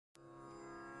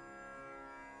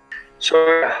So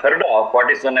I heard of what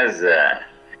is known as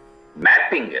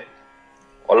mapping.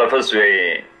 All of us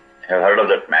we have heard of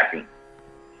that mapping.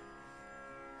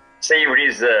 Say it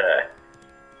is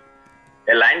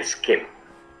a landscape.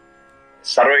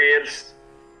 Surveyors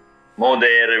move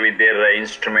there with their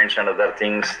instruments and other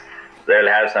things. They will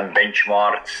have some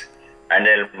benchmarks and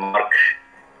they'll mark,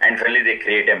 and finally they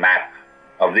create a map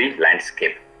of the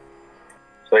landscape.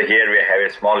 So here we have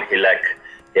a small hillock,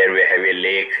 here we have a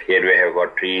lake, here we have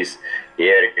got trees,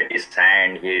 here it is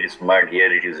sand, here it is mud,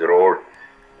 here it is road,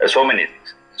 so many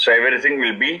things. So everything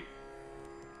will be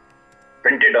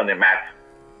printed on the map,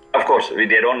 of course with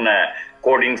their own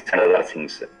codings and other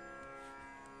things.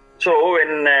 So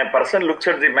when a person looks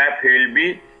at the map, he will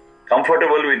be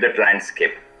comfortable with that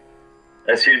landscape.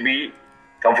 As he will be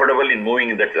comfortable in moving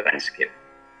in that landscape.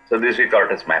 So this we call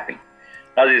it as mapping.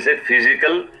 Now this is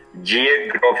physical,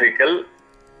 geographical,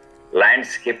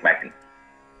 landscape mapping.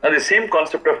 Now the same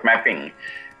concept of mapping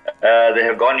they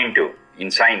have gone into in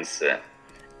science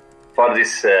for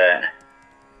this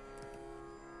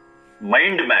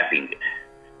mind mapping.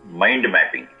 Mind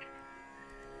mapping.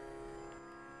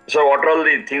 So what are all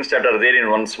the things that are there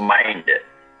in one's mind?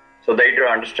 So they try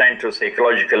to understand through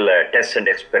psychological tests and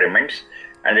experiments,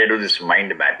 and they do this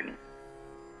mind mapping.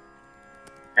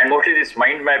 And mostly this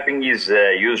mind mapping is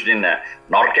used in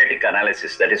narcotic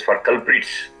analysis, that is for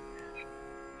culprits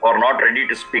who are not ready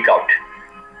to speak out.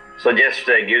 So just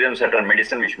give them certain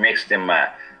medicine which makes them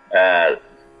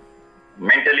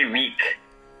mentally weak,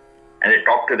 and they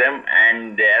talk to them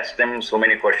and they ask them so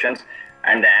many questions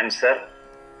and they answer,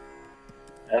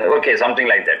 okay, something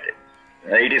like that.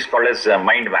 It is called as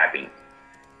mind mapping.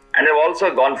 And they've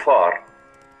also gone for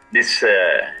this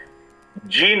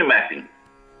gene mapping.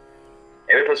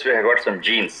 Every person we have got some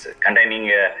genes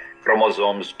containing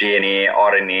chromosomes, DNA,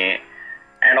 RNA,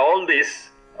 and all these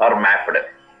are mapped.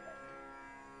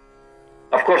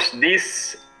 Of course,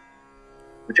 these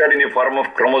which are in the form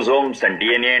of chromosomes and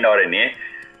DNA and RNA,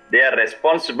 they are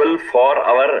responsible for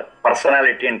our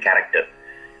personality and character.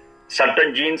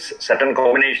 Certain genes, certain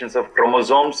combinations of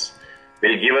chromosomes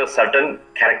will give us certain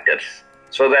characters.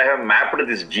 So they have mapped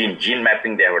this gene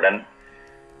mapping they have done.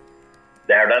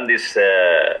 They have done this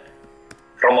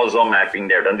chromosome mapping,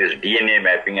 they have done this DNA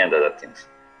mapping and other things.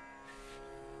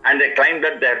 And they claim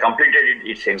that they have completed it,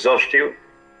 it's exhaustive,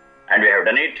 and we have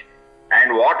done it.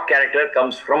 And what character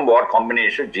comes from what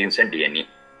combination of genes and DNA.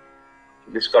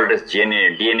 This is called as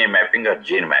DNA mapping or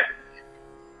gene mapping.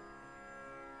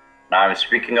 Now I'm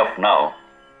speaking of now,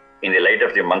 in the light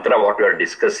of the mantra what we are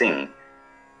discussing,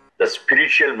 the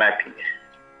spiritual mapping.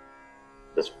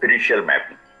 The spiritual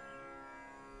mapping.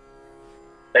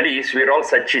 That is, we are all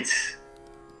Satchits.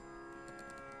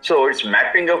 So it's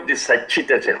mapping of the Satchit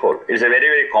as a whole. It's a very,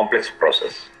 very complex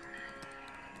process.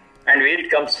 And where it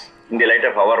comes in the light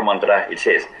of our mantra, it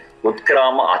says,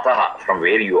 Utkrama Ataha, from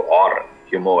where you are,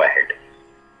 you move ahead.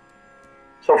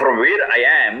 So from where I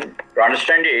am, to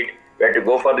understand it, we have to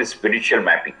go for the spiritual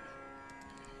mapping.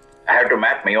 I have to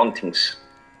map my own things.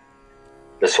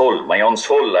 The soul, my own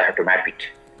soul, I have to map it.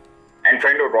 And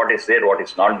find out what is there, what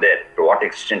is not there, to what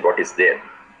extent what is there.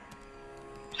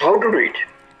 How to do it?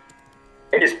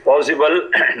 It is possible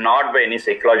not by any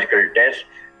psychological test,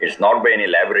 it is not by any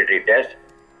laboratory test.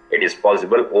 It is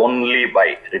possible only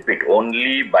by, repeat,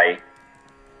 only by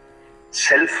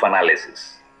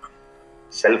self-analysis.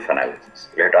 Self-analysis.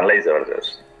 We have to analyze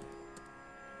ourselves.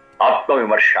 Atma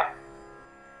Vimarsha.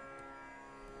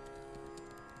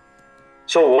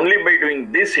 So only by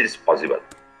doing this it is possible.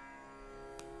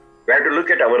 We have to look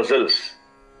at ourselves,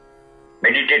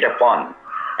 meditate upon,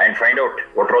 and find out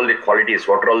what are all the qualities,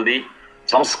 what are all the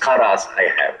samskaras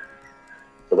I have.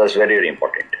 So that's very, very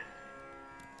important.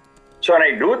 So when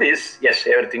I do this, yes,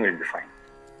 everything will be fine.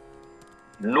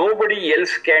 Nobody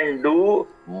else can do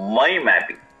my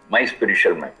mapping, my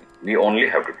spiritual mapping. We only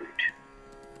have to do it.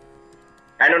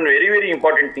 And one very, very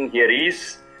important thing here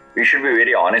is, we should be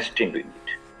very honest in doing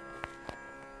it.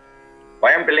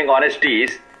 Why I am telling honesty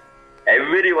is,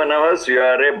 every one of us, we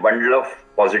are a bundle of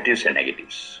positives and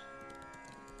negatives.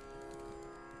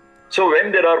 So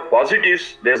when there are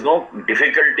positives, there is no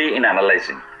difficulty in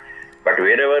analyzing. But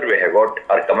wherever we have got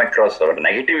or come across our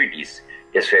negativities,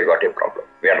 yes, we have got a problem.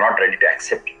 We are not ready to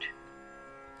accept it.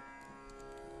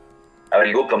 Our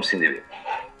ego comes in the way.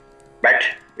 But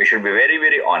we should be very,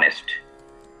 very honest.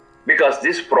 Because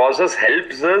this process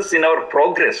helps us in our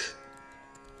progress.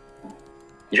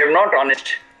 If I am not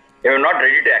honest, if I am not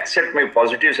ready to accept my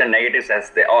positives and negatives as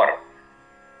they are,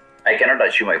 I cannot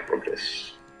achieve my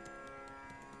progress.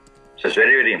 So it's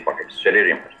very, very important. It's very,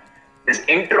 very important. This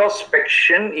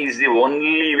introspection is the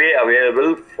only way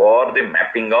available for the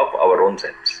mapping of our own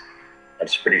selves.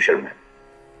 That's spiritual map.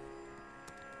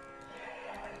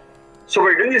 So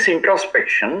by doing this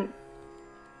introspection,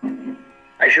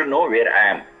 I should know where I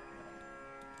am.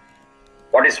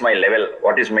 What is my level?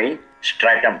 What is my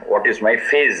stratum? What is my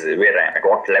phase where I am? At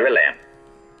what level I am?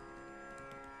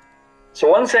 So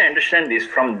once I understand this,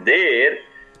 from there,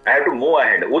 I have to move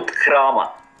ahead.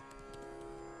 Utkrama.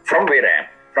 From where I am.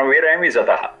 From where I am is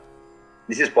Ataha.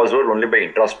 This is possible only by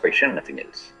introspection, nothing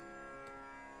else.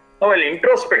 Now while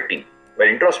introspecting,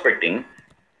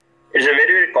 it's a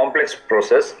very, very complex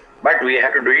process, but we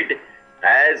have to do it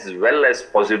as well as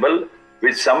possible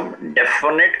with some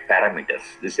definite parameters.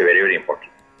 This is very, very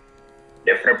important.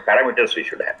 Definite parameters we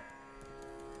should have.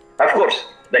 Of course,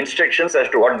 the instructions as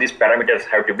to what these parameters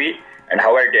have to be and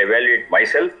how I have to evaluate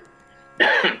myself,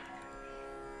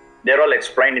 they are all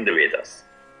explained in the Vedas.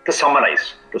 To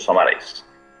summarize.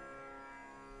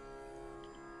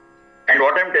 And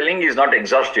what I am telling is not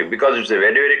exhaustive because it's a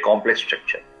very, very complex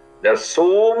structure. There are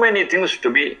so many things to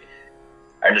be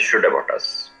understood about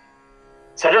us.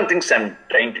 Certain things I am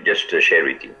trying to just share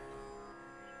with you.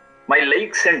 My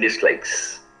likes and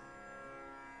dislikes.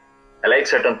 I like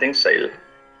certain things, I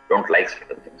don't like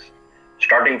certain things.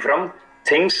 Starting from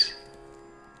things,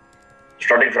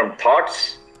 starting from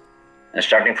thoughts, and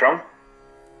starting from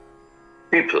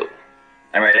people.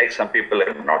 I may like some people,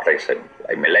 I may not like some.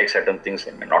 I may like certain things,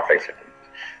 I may not like certain things.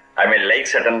 I may like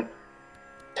certain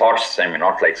thoughts, I may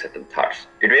not like certain thoughts.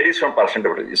 It varies from person to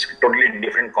person. It's totally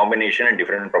different combination and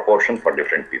different proportions for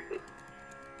different people.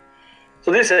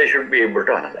 So this I should be able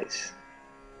to analyze.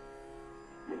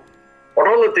 What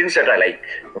are the things that I like?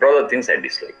 What are the things I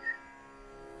dislike?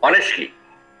 Honestly.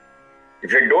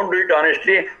 If I don't do it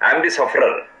honestly, I am the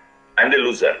sufferer. I am the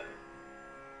loser.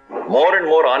 More and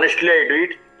more honestly I do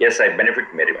it, yes, I benefit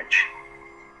very much.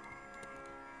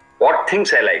 What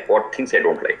things I like, what things I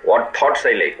don't like. What thoughts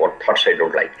I like, what thoughts I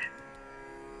don't like.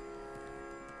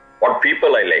 What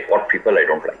people I like, what people I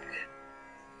don't like.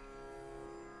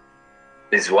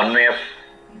 This is one way of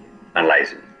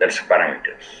analyzing. That's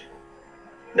parameters.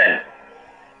 Then,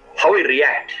 how we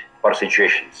react for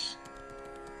situations.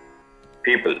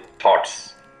 People,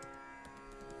 thoughts.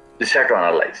 This I have to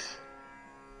analyze.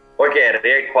 Okay, I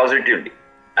react positively.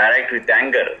 I react with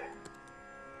anger.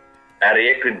 I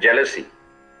react with jealousy.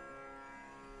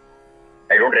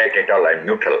 I don't react at all, I'm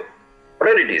neutral.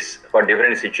 Whatever it is, for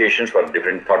different situations, for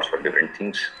different thoughts, for different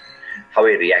things, how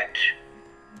I react.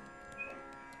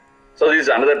 So this is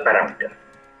another parameter.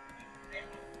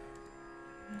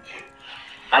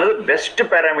 Another best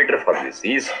parameter for this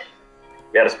is,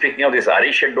 we are speaking of this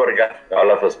Arishad Varga,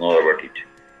 all of us know about it.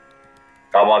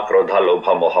 Kama, Krodha,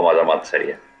 Lobha, Moha, Mada,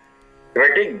 Matsarya. If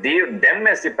I take them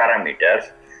as the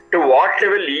parameters, to what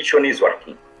level each one is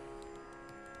working.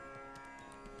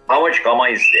 How much Kama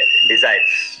is there?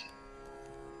 Desires.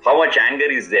 How much anger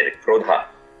is there? Krodha.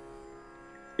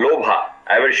 Lobha,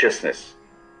 avariciousness.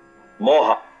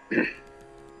 Moha.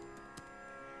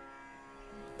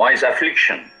 Moha is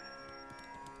affliction.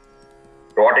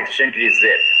 To what extent it is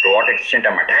there? To what extent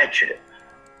I am attached?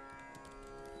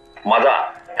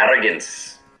 Mada,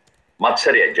 arrogance.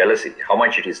 Matsarya, jealousy. How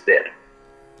much it is there?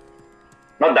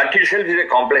 Now that itself is a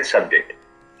complex subject.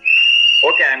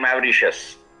 Okay, I am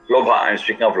avaricious. Lobha, I am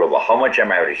speaking of Lobha. How much I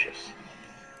am avaricious?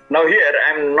 Now here,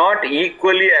 I am not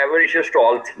equally avaricious to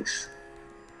all things.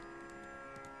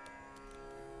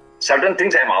 Certain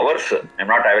things I am averse. I am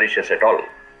not avaricious at all.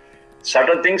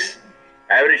 Certain things,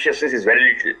 avariciousness is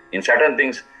very little. In certain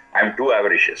things, I am too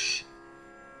avaricious.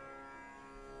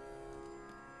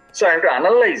 So I have to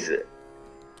analyze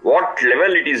what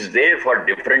level it is there for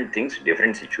different things,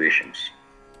 different situations.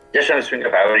 Just I am speaking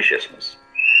of avariciousness.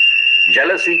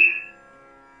 Jealousy.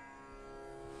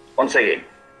 Once again,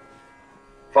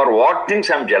 for what things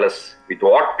I am jealous, with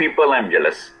what people I am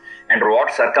jealous, and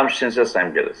what circumstances I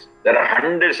am jealous. There are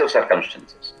hundreds of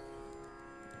circumstances.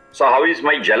 So how is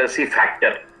my jealousy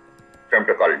factor, if I am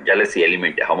to call it jealousy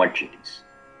element, how much it is,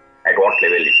 at what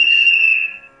level it is.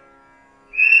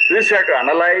 This you have to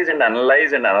analyze and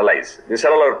analyze and analyze. These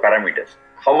are all our parameters.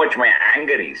 How much my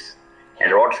anger is,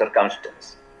 and what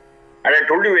circumstance. And I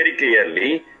told you very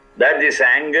clearly that this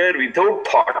anger without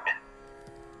thought,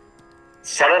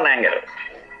 sudden anger,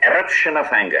 eruption of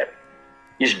anger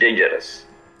is dangerous.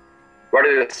 But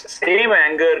the same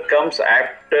anger comes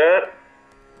after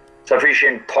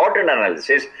sufficient thought and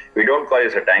analysis. We don't call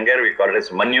it anger, we call it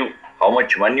as manu. How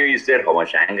much manu is there, how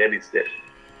much anger is there.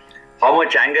 How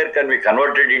much anger can be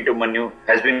converted into manu,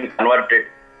 has been converted,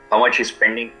 how much is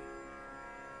pending.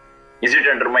 Is it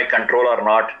under my control or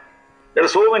not? There are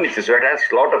so many things. So it has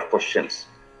a lot of questions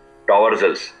to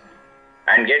ourselves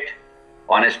and get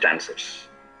honest answers.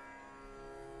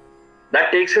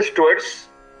 That takes us towards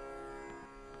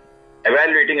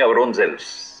evaluating our own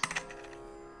selves.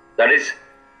 That is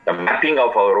the mapping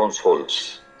of our own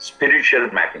souls.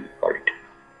 Spiritual mapping, call it.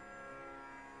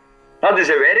 Now this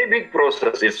is a very big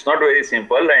process. It's not very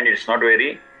simple and it's not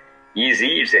very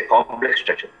easy. It's a complex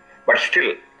structure. But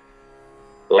still,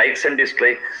 likes and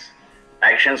dislikes,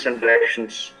 actions and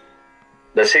reactions,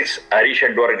 the 6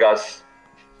 Arishadvargas.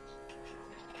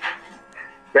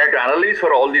 We have to analyze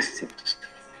for all these things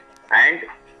and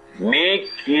make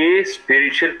a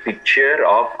spiritual picture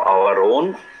of our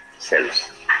own selves,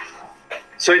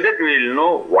 so that we will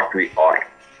know what we are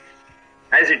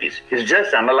as it is. It's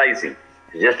just analyzing.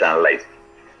 It's just analyzing.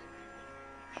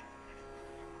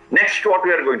 Next, what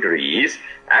we are going to do is,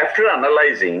 after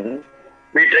analyzing,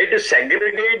 we try to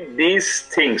segregate these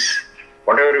things,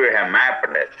 whatever we have mapped,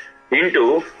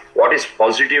 into what is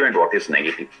positive and what is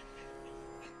negative.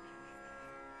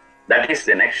 That is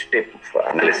the next step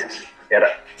of analysis. We are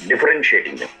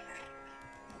differentiating them.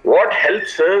 What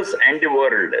helps us and the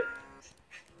world?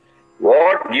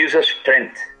 What gives us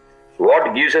strength?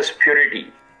 What gives us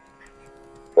purity?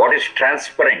 What is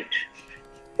transparent?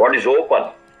 What is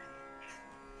open?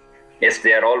 Yes,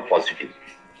 they are all positive.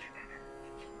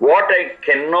 What I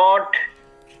cannot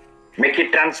make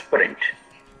it transparent,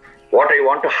 what I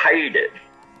want to hide,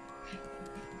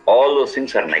 all those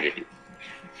things are negative.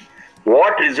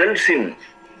 What results in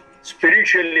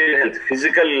spiritual ill health,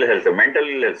 physical ill health, mental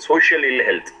ill health, social ill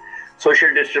health,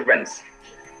 social disturbance.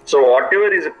 So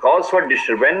whatever is a cause for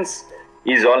disturbance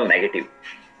is all negative.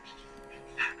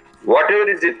 Whatever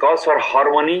is the cause for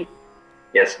harmony,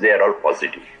 yes, they are all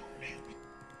positive.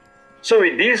 So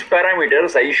with these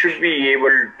parameters, I should be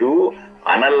able to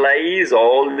analyze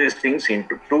all these things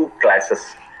into 2 classes.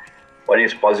 One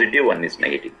is positive, one is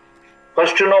negative.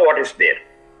 First to know what is there.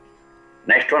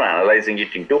 Next one, analyzing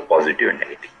it into positive and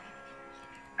negative.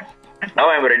 Now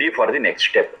I am ready for the next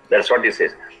step. That's what he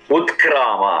says.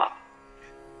 Utkrama.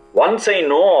 Once I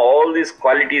know all these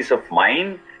qualities of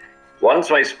mine, once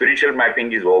my spiritual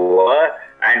mapping is over,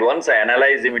 and once I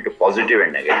analyze them into positive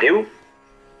and negative,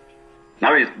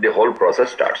 now the whole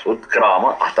process starts.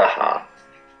 Utkrama ataha.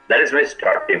 That is my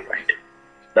starting point.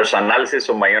 That's analysis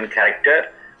of my own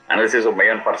character, analysis of my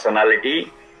own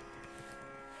personality,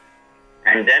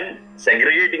 and then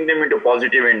segregating them into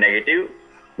positive and negative.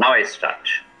 Now I start.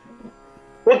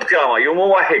 Utkrama, you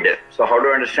move ahead. So how do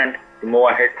you understand? You move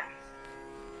ahead.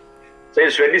 So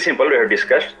it's very simple, we have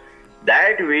discussed.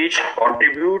 That which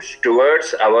contributes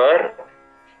towards our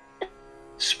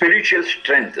spiritual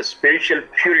strength, spiritual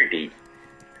purity,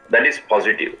 that is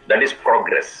positive, that is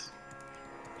progress.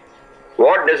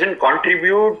 What doesn't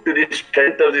contribute to the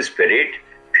strength of the spirit,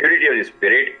 purity of the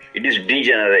spirit, it is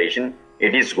degeneration,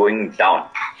 it is going down.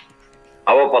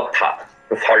 Avapatha,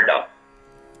 to fall down.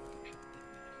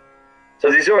 So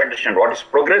this is how I understand what is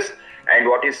progress and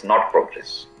what is not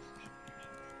progress.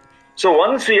 So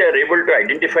once we are able to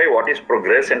identify what is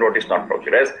progress and what is not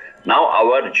progress, now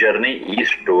our journey is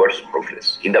towards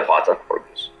progress, in the path of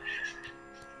progress.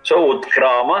 So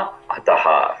Utkrama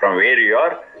Ataha, from where you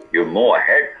are, you move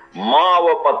ahead.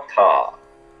 Mavapatha,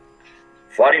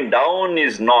 falling down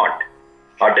is not,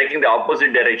 or taking the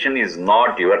opposite direction is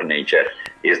not your nature,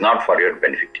 is not for your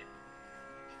benefit.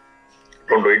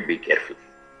 Don't do it, be careful.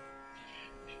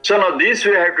 So now this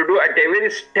we have to do at every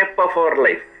step of our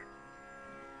life.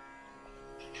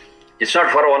 It's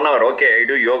not for 1 hour, okay, I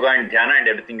do yoga and dhyana and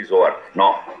everything is over.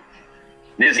 No.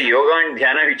 This is yoga and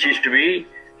dhyana which is to be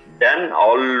done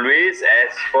always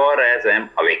as far as I am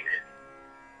awake.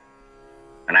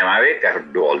 When I am awake, I have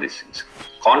to do all these things.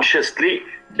 Consciously,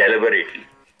 deliberately.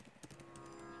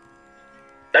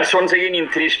 That's once again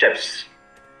in 3 steps.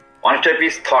 One step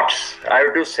is thoughts. I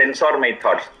have to censor my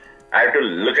thoughts. I have to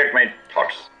look at my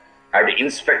thoughts. I have to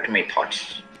inspect my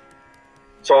thoughts.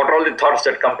 So what are all the thoughts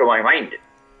that come to my mind?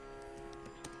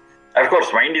 Of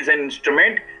course, mind is an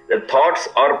instrument. The thoughts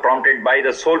are prompted by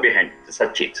the soul behind, the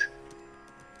Satchit.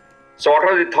 So what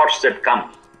are the thoughts that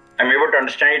come? I'm able to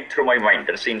understand it through my mind.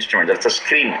 That's the instrument. That's the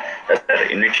screen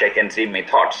in which I can see my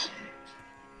thoughts.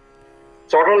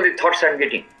 So what are all the thoughts I'm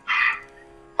getting?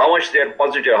 How much they are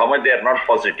positive, how much they are not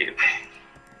positive.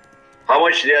 How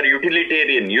much they are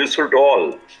utilitarian, useful to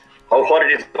all. How far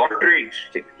it is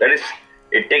altruistic. That is,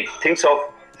 it thinks of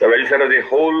the welfare of the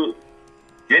whole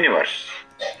universe.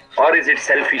 Or is it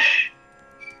selfish?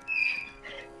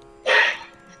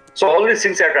 So all these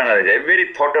things I have to analyze.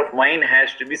 Every thought of mine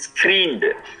has to be screened.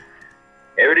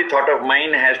 Every thought of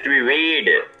mine has to be weighed.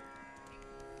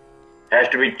 Has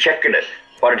to be checked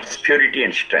for its purity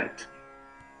and strength.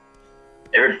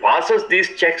 If it passes these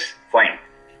checks, fine.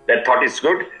 That thought is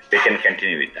good, we can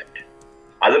continue with that.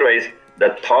 Otherwise, the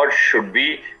thought should be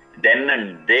then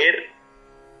and there.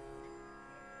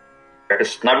 You have to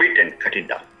snub it and cut it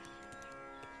down.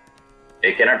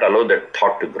 You cannot allow that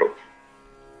thought to grow.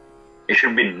 It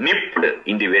should be nipped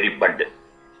in the very bud.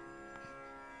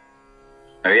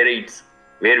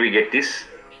 Where we get this?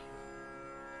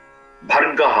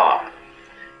 Bhargaha.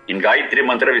 In Gayatri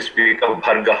Mantra we speak of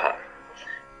Bhargaha.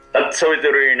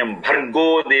 Tatsavitaruinam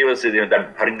Bhargo Devasya.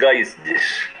 That Bharga is this.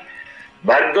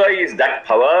 Bharga is that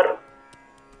power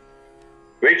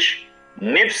which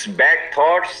nips back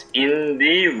thoughts in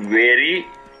the very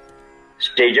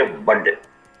stage of bud.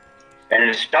 When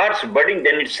it starts budding,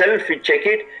 then itself we check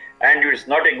it, and if it's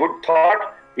not a good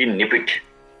thought, we nip it.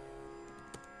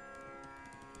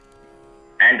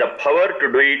 And the power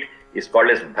to do it is called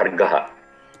as Bhargaha.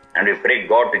 And we pray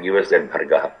God to give us that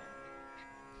Bhargaha.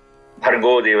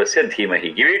 Bhargo Devasya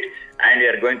Dhimahi. Give it, and we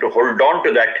are going to hold on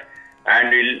to that, and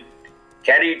we'll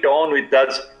carry it on with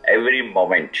us every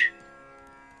moment.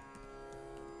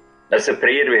 That's the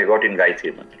prayer we have got in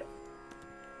Gayatri Mantra.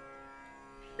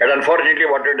 But unfortunately,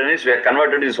 what we have done is we have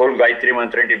converted this whole Gayatri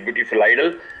Mantra into a beautiful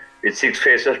idol with 6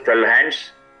 faces, 12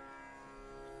 hands,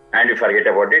 and we forget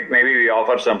about it. Maybe we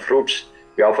offer some fruits,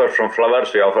 we offer from flowers,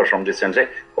 we offer from this, and say,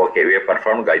 okay, we have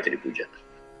performed Gayatri Puja.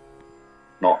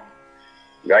 No.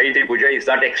 Gayatri Puja is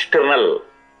not external.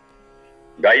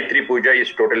 Gayatri Puja is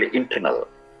totally internal.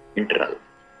 Internal.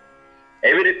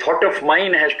 Every thought of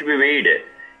mine has to be weighed.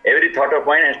 Every thought of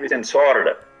mine has to be censored.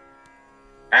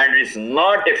 And it is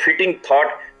not a fitting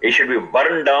thought, it should be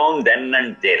burned down then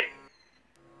and there.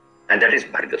 And that is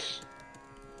Bhargas.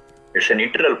 It's an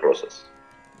internal process.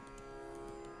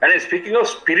 And speaking of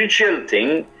spiritual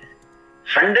thing,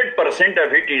 100%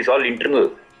 of it is all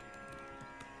internal.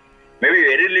 Maybe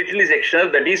very little is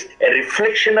external, that is a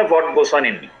reflection of what goes on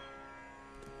in me.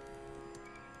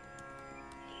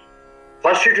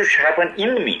 First it should happen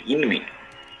in me.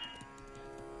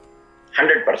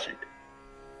 100%.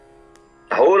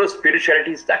 The whole of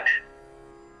spirituality is that.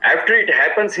 After it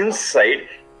happens inside,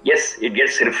 yes, it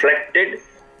gets reflected,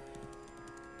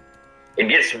 it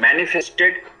gets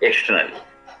manifested externally.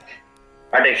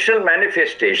 But external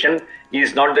manifestation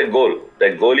is not the goal.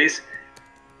 The goal is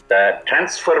the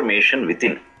transformation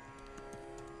within.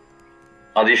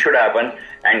 Now this should happen,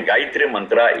 and Gayatri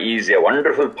Mantra is a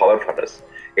wonderful power for us.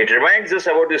 It reminds us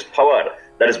about this power,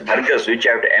 that is Bhargas, which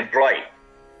I have to employ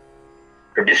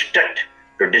to destruct,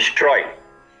 to destroy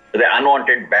the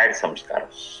unwanted bad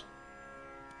samskaras.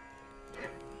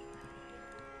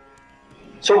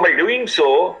 So by doing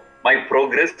so, my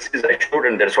progress is assured,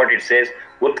 and that's what it says,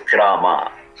 Utkrama.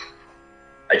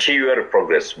 Achieve your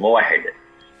progress, move ahead.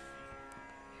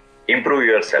 Improve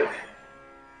yourself.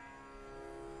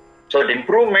 So that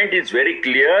improvement is very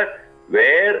clear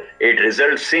where it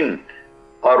results in,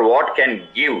 or what can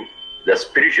give the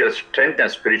spiritual strength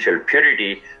and spiritual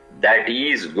purity. That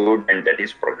is good and that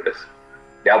is progress.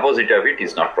 The opposite of it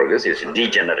is not progress, it's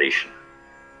degeneration.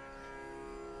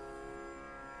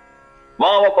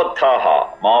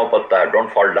 Mavapattaha,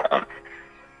 don't fall down.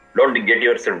 Don't get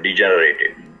yourself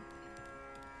degenerated.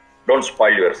 Don't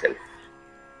spoil yourself.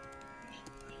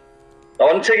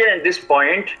 Now once again at this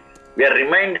point, we are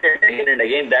reminded again and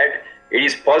again that it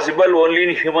is possible only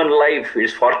in human life. It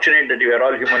is fortunate that we are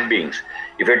all human beings.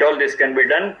 If at all this can be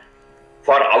done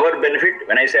for our benefit,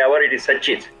 when I say our, it is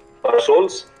Sachit, our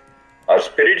souls, our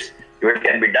spirits, if it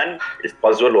can be done, it is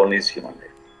possible only in human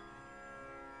life.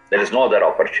 There is no other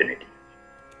opportunity.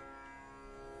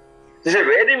 This is a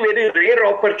very, very rare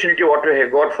opportunity what we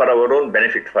have got for our own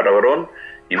benefit, for our own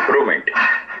improvement.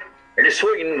 It is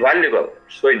so invaluable,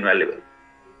 so invaluable.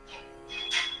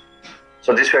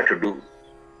 So this we have to do.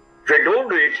 If I don't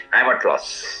do it, I am at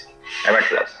loss. I am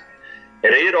at loss. A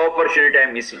rare opportunity I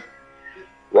am missing.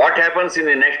 What happens in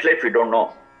the next life, we don't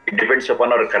know. It depends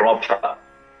upon our karma phala.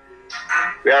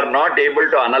 We are not able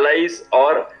to analyze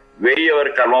or weigh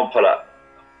our karma phala.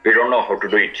 We don't know how to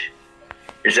do it.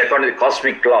 It's according to the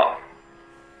cosmic law.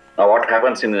 Now what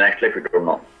happens in the next life, we don't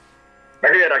know.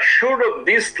 But we are assured of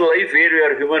this life where we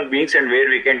are human beings and where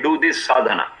we can do this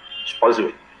sadhana. It's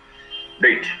possible. Do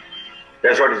it.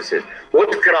 That's what it says.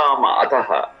 Utkrama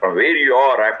ataha. From where you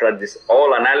are, after this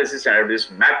all analysis and after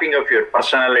this mapping of your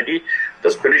personality,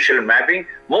 the spiritual mapping,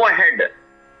 move ahead.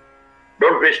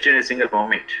 Don't waste in a single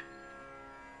moment.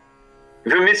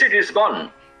 If you miss it, it's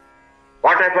gone.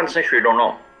 What happens next, we don't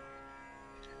know.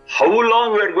 How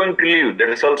long we are going to live, that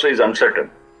is also is uncertain.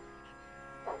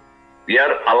 We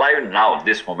are alive now,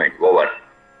 this moment, over.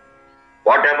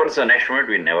 What happens the next moment,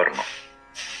 we never know.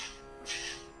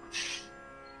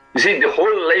 You see, the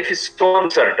whole life is so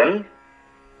uncertain.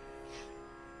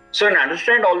 So, when you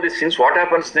understand all these things, what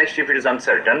happens next if it is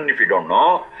uncertain, if you don't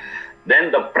know,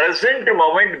 then the present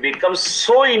moment becomes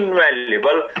so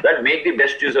invaluable that make the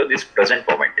best use of this present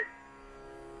moment.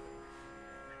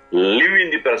 Live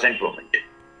in the present moment.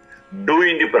 Do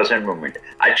in the present moment.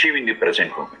 Achieve in the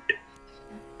present moment.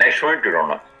 Next moment you don't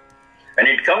know. When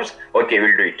it comes, okay,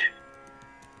 we'll do it.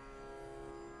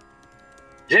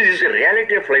 This is the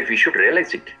reality of life. We should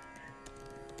realize it.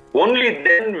 Only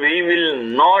then we will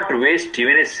not waste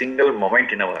even a single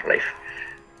moment in our life.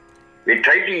 We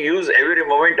try to use every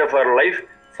moment of our life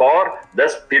for the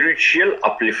spiritual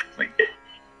upliftment.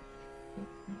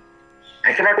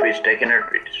 I cannot waste.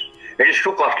 It is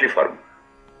too costly for me.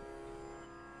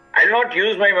 I will not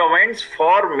use my moments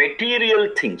for material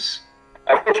things.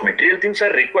 Of course, material things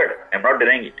are required. I am not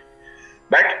denying it.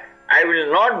 But I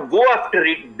will not go after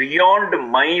it beyond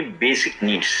my basic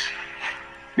needs.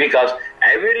 Because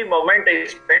every moment I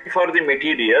spend for the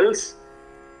materials,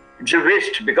 it's a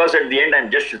waste, because at the end I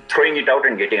am just throwing it out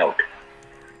and getting out.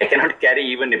 I cannot carry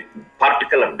even a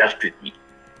particle of dust with me.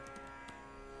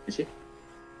 You see?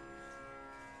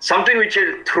 Something which I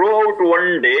will throw out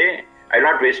one day, I will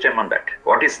not waste time on that.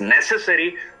 What is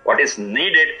necessary, what is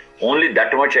needed, only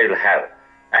that much I will have.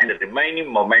 And the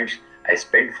remaining moments I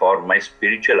spend for my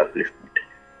spiritual upliftment.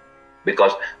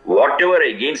 Because whatever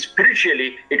I gain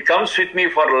spiritually, it comes with me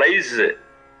for lives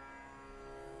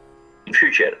in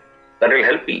future. That will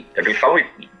help me, that will come with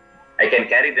me. I can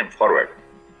carry them forward.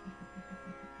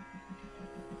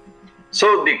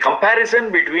 So the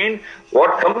comparison between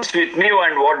what comes with me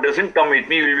and what doesn't come with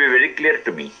me will be very clear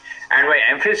to me. And my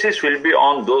emphasis will be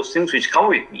on those things which come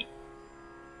with me.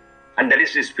 And that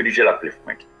is the spiritual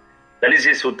upliftment. That is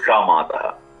the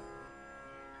Sudhakara.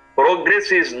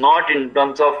 Progress is not in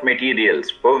terms of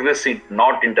materials. Progress is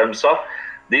not in terms of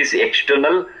this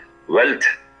external wealth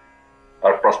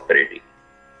or prosperity.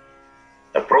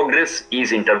 The progress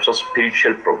is in terms of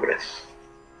spiritual progress.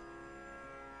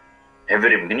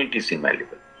 Every minute is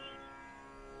invaluable.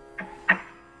 And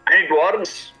it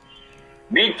warns,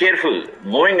 be careful.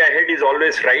 Moving ahead is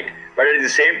always right, but at the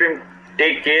same time,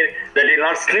 take care that it will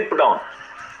not slip down.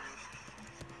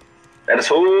 There are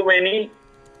so many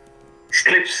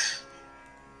slips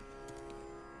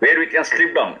where we can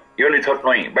slip down, even without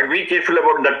knowing. But be careful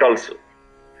about that also.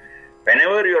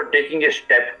 Whenever you are taking a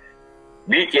step,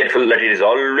 be careful that it is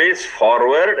always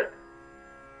forward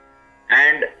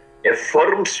and a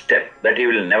firm step, that you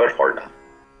will never fall down.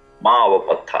 Ma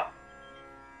avapatha.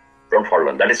 Don't fall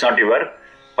down. That is not your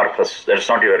purpose. That is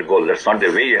not your goal. That is not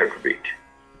the way you have to do it.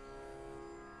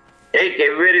 Take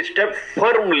every step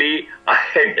firmly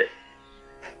ahead.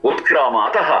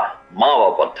 Utkrama ma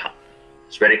avapatha.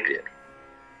 It's very clear.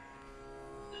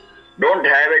 Don't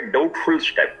have a doubtful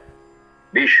step.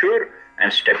 Be sure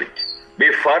and step it.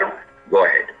 Be firm, go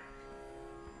ahead.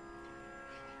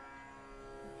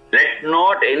 Let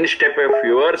not any step of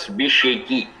yours be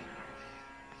shaky.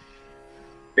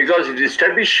 Because if the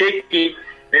step is shaky,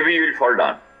 maybe you will fall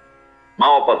down.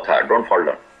 Mahapatha, don't fall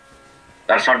down.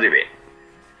 That's not the way.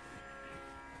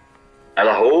 And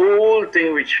the whole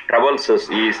thing which troubles us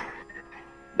is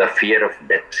the fear of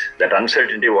death, that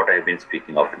uncertainty what I have been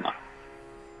speaking of now.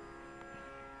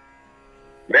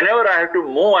 Whenever I have to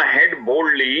move ahead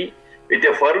boldly with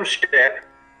a firm step,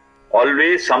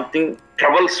 always something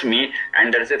troubles me,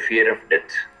 and there is a fear of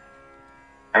death.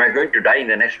 Am I going to die in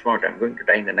the next moment? I'm going to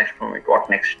die in the next moment. What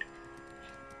next?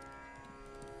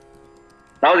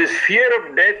 Now this fear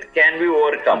of death can be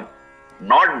overcome,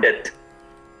 not death.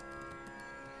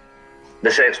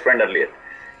 This I explained earlier.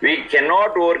 We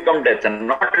cannot overcome death, and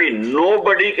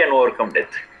nobody can overcome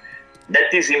death.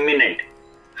 Death is imminent,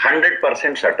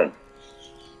 100% certain.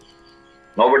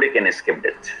 Nobody can escape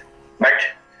death. But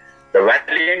the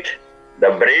valiant,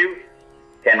 the brave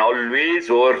can always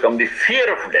overcome the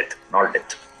fear of death, not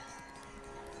death.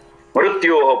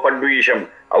 Mrityoha padvisham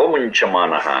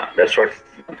avamunchamanaha. That's what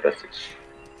mantra says.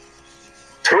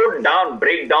 Throw down,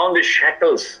 break down the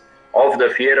shackles of the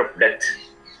fear of death.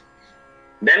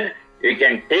 Then you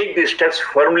can take these steps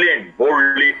firmly and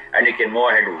boldly, and you can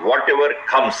move ahead. Whatever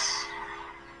comes,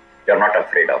 you are not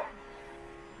afraid of.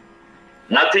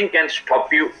 Nothing can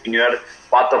stop you in your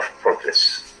path of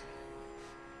progress.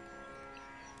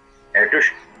 You have to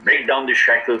break down the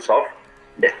shackles of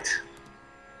death,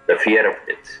 the fear of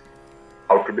death.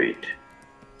 How to do it?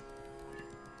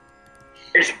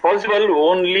 It's possible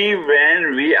only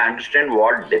when we understand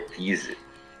what death is.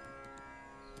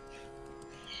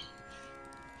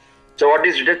 So what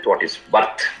is death? What is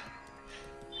birth?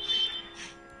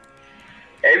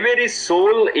 Every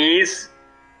soul is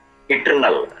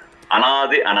eternal.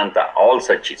 Anadi Ananta, all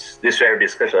such is. This we have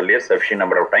discussed earlier sufficient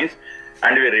number of times,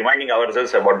 and we are reminding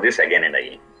ourselves about this again and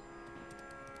again.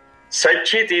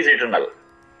 Sachit is eternal.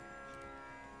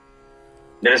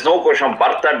 There is no question of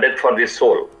birth or death for this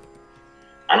soul.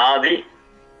 Anadi,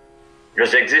 it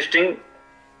was existing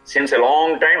since a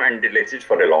long time and it will exist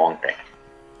for a long time.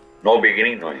 No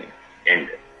beginning, no end.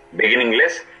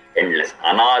 Beginningless, endless.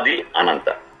 Anadi,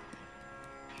 Ananta.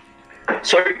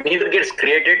 So it neither gets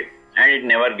created and it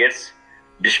never gets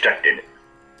destructed.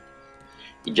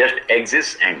 It just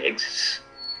exists and exists.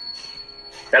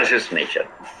 That's its nature.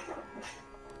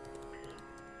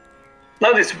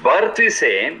 Now this birth, we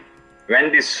say,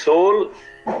 when the soul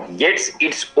gets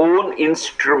its own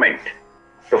instrument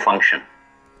to function.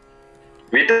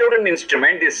 Without an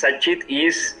instrument, the Satchit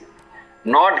is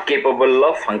not capable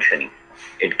of functioning.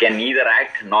 It can neither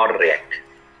act nor react.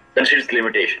 That's its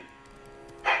limitation.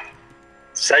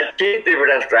 Satchit, if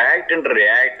it has to act and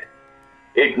react,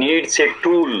 it needs a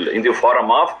tool in the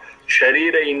form of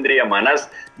Sharira Indriya Manas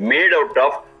made out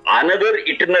of another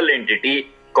eternal entity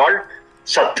called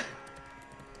Sat.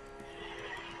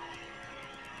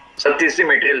 Sat is the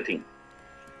material thing.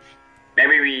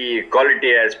 Maybe we call it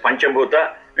as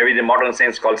Panchabhuta, maybe the modern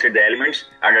science calls it the elements,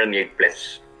 108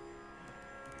 plus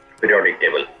periodic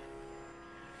table.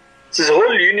 So this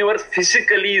whole universe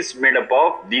physically is made up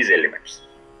of these elements.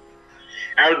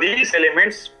 Now these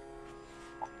elements,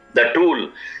 the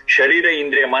tool Sharira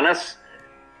Indriya Manas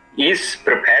is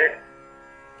prepared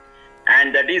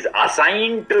and that is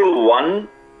assigned to one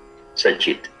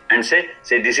Satchit and say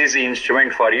this is the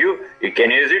instrument for you, you can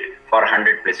use it for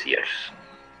 100 plus years.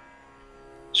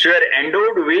 So you are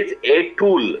endowed with a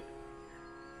tool.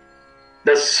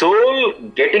 The soul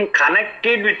getting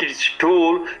connected with its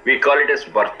tool, we call it as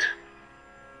birth.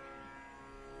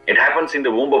 It happens in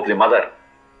the womb of the mother.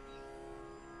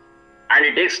 And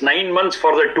it takes 9 months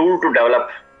for the tool to develop.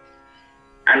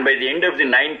 And by the end of the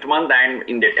 9th month and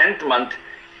in the 10th month,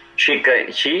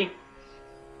 she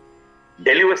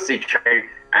delivers the child,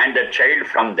 and the child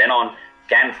from then on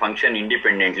can function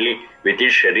independently with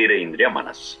his Sharira Indriya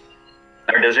Manas.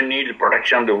 It doesn't need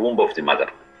protection of the womb of the mother.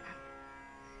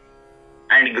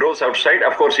 And it grows outside.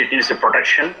 Of course, it needs a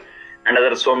protection and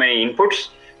other so many inputs,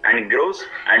 and it grows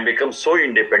and becomes so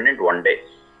independent one day.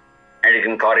 And it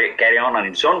can carry on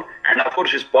its own. And of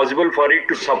course, it's possible for it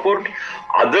to support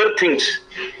other things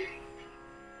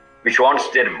which wants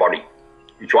their body,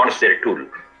 which wants their tool.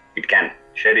 It can.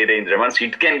 Sharira Indriya Manas,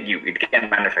 it can give, it can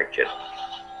manufacture.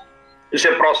 It's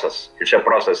a process. It's a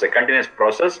process, a continuous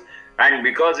process. And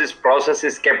because this process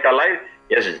is kept alive,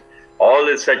 yes, all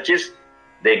the Satchis,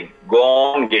 they go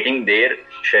on getting their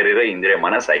Sharira Indriya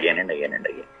Manas again and again and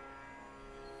again.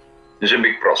 This is a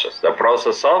big process. The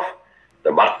process of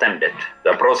the birth and death,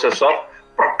 the process of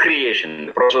procreation,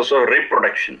 the process of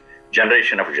reproduction,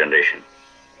 generation of generation.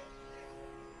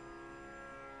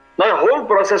 Now the whole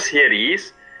process here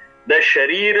is the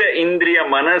Sharira Indriya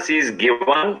Manas is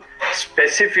given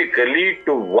specifically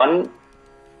to one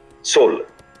soul,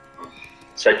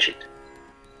 Satchit.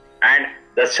 And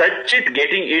the Satchit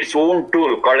getting its own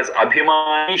tool called as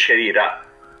Abhimani Sharira.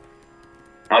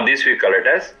 Now this we call it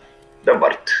as the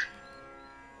birth.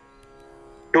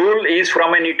 Tool is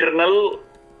from an eternal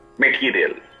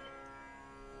material,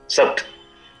 Sat.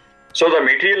 So the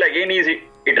material again is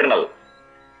eternal.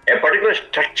 A particular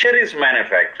structure is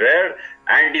manufactured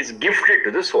and is gifted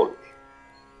to the soul.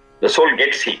 The soul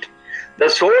gets it. The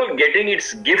soul getting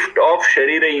its gift of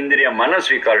Sharira Indriya Manas,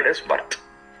 we call it as birth.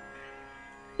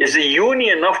 It's the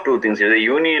union of two things. It's the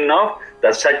union of the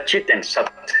Satchit and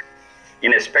Sat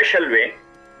in a special way,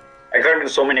 according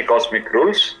to so many cosmic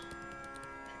rules.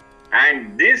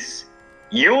 And this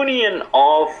union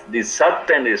of the Sat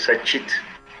and the Satchit,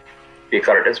 we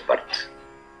call it as birth.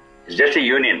 It's just a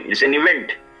union. It's an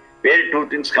event where two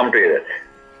things come together.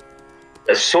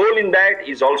 The soul in that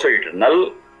is also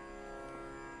eternal.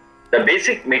 The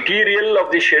basic material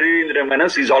of the Sharira Indriya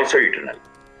Manas is also eternal.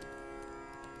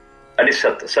 That is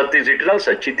Sat. Sat is eternal,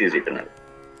 Satchit is eternal.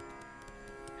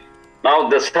 Now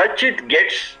the Satchit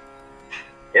gets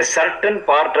a certain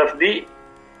part of the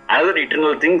another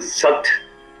eternal thing, Sat,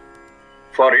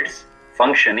 for its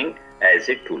functioning as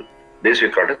a tool. This we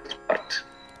call it as birth.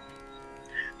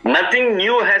 Nothing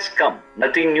new has come.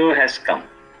 Nothing new has come.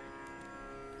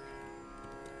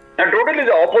 Now totally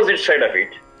the opposite side of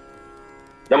it,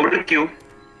 the Mrityu,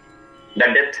 the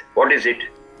death, what is it?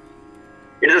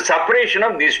 It is a separation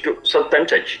of these two, Sat and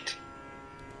Satchit.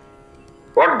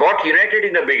 What got united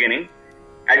in the beginning,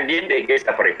 at the end they get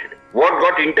separated. What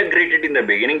got integrated in the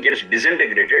beginning gets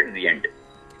disintegrated at the end.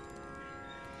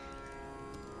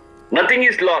 Nothing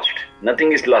is lost,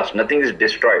 nothing is lost, nothing is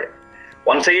destroyed.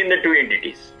 Once again the two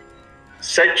entities.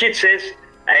 Satchit says,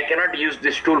 I cannot use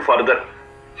this tool further.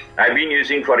 I've been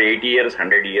using for 80 years,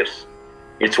 100 years.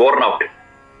 It's worn out.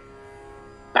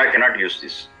 I cannot use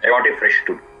this. I want a fresh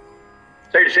tool.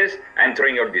 So it says, I am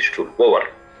throwing out this tool. Over.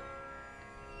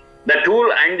 The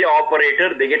tool and the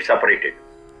operator, they get separated.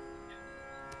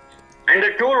 And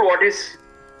the tool, what is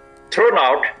thrown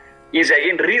out, is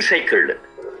again recycled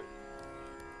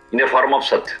in the form of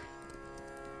Sat.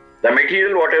 The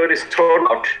material, whatever is thrown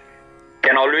out,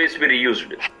 can always be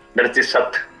reused. That is the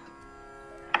Sat.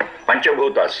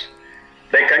 Panchabhutas.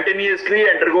 They continuously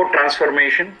undergo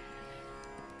transformation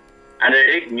and they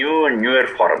take new and newer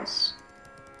forms.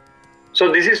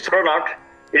 So this is thrown out,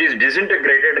 it is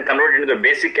disintegrated and converted into the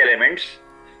basic elements,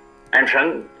 and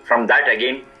from that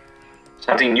again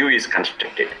something new is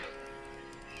constructed.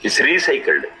 It's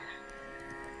recycled.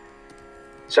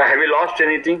 So have we lost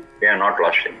anything? We have not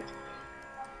lost anything.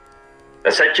 The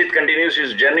Satchit continues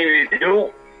his journey with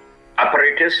new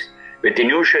apparatus, with a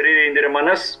new Sharira Indriya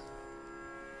Manas,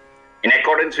 in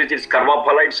accordance with its karma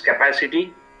phala, its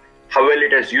capacity, how well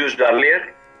it has used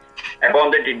earlier. Upon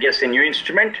that it gets a new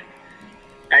instrument,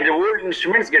 and the old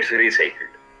instruments gets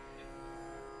recycled.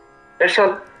 That's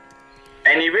all.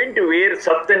 An event where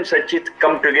Sat and Satchit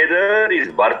come together is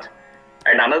birth,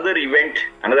 and another event,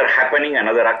 another happening,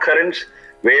 another occurrence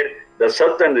where the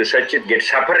Sat and the Satchit get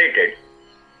separated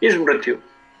is Mrityu.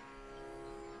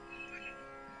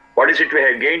 What is it we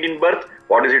have gained in birth?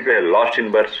 What is it we have lost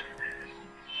in birth?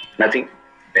 Nothing.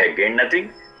 We have gained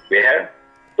nothing. We have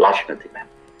lost nothing.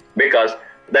 Because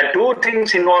the two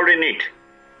things involved in it,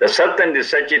 the Sat and the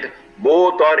Satchit,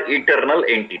 both are eternal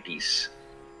entities.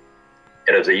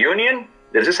 There is a union,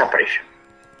 there is a separation.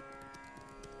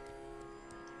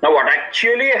 Now what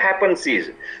actually happens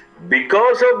is,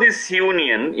 because of this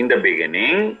union in the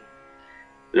beginning,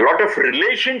 a lot of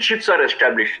relationships are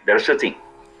established. That's the thing.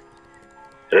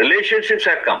 Relationships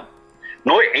have come.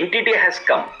 No entity has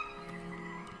come.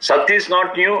 Sat is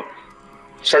not new,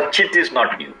 Satchit is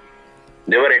not new.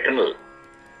 They were eternal.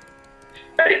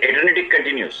 Eternity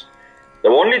continues. The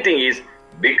only thing is,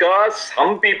 because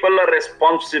some people are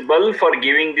responsible for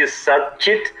giving this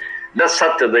Satchit, the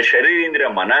Sat, the Sharira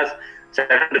Indriya Manas,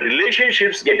 certain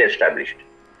relationships get established.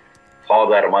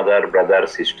 Father, mother, brother,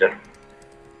 sister.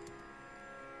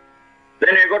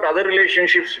 Then you got other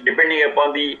relationships depending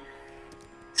upon the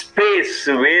space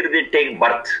where they take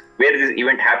birth, where this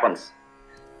event happens.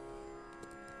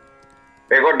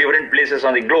 We have got different places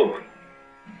on the globe.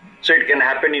 So it can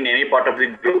happen in any part of the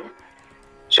globe.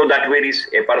 So that varies.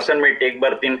 A person may take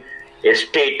birth in a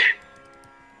state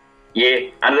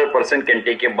A, another person can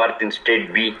take a birth in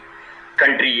state B,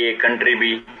 country A, country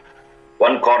B,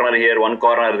 one corner here, one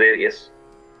corner there, yes.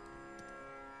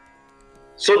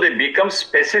 So they become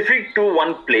specific to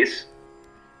one place,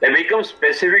 they become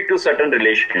specific to certain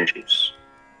relationships.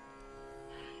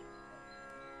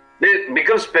 They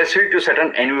become specific to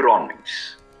certain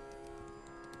environments.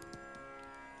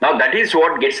 Now that is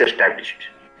what gets established.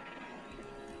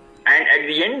 And at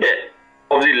the end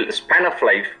of the span of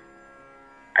life,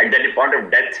 at that point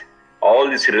of death, all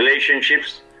these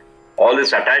relationships, all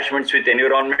these attachments with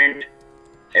environment,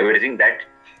 everything that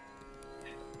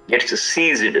gets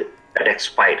seized, that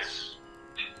expires.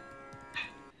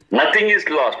 Nothing is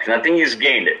lost, nothing is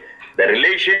gained. The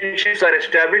relationships are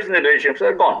established and the relationships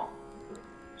are gone.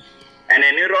 An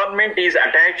environment is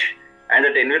attached and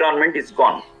that environment is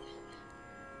gone.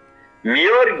 We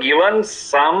are given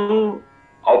some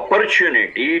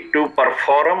opportunity to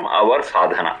perform our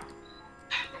sadhana.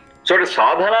 So the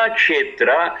sadhana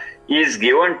kshetra is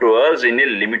given to us in a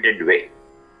limited way.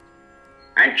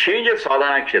 And change of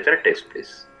sadhana kshetra takes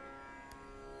place.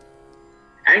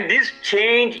 And this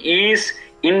change is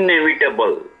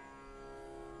inevitable.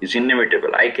 It's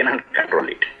inevitable. I cannot control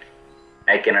it.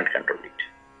 I cannot control it.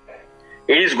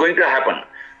 It is going to happen.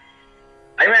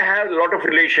 I may have a lot of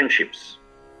relationships.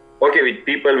 Okay, with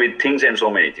people, with things and so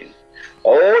many things.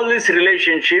 All these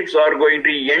relationships are going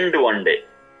to end one day.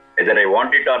 Whether I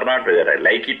want it or not, whether I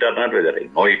like it or not, whether I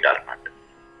know it or not.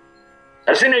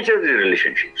 That's the nature of these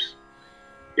relationships.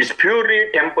 It's purely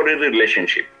a temporary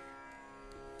relationship.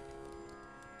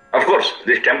 Of course,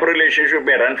 this temporary relationship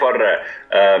may run for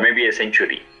maybe a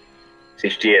century,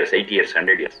 60 years, 80 years,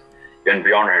 100 years, even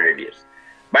beyond 100 years.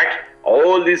 But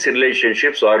all these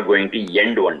relationships are going to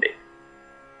end one day.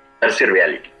 That's the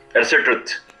reality. That's the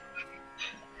truth.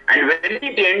 And when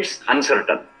it ends,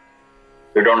 uncertain.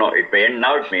 We don't know. It may end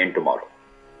now, it may end tomorrow.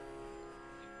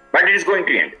 But it is going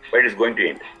to end. But it is going to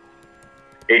end.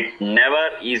 It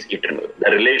never is eternal.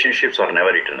 The relationships are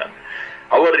never eternal.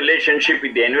 Our relationship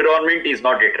with the environment is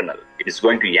not eternal. It is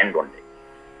going to end one day.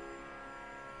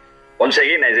 Once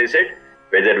again, as I said,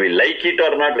 whether we like it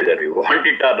or not, whether we want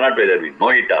it or not, whether we know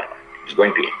it or not, it's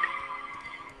going to end.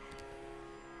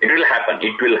 It will happen.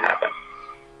 It will happen.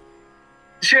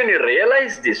 See, when we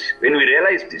realize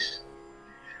this,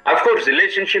 of course,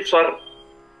 relationships are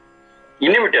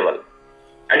inevitable.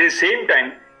 At the same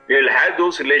time, we will have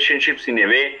those relationships in a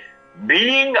way,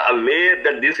 being aware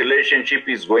that this relationship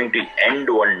is going to end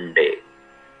one day.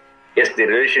 Yes, the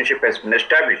relationship has been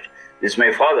established. This is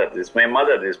my father, this is my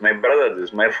mother, this is my brother, this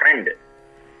is my friend.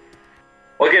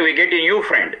 Okay, we get a new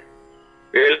friend.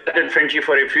 We will have that friendship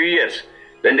for a few years.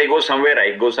 Then they go somewhere,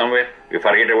 I go somewhere. We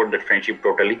forget about that friendship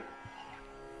totally.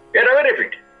 We are aware of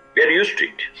it. We are used to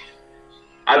it.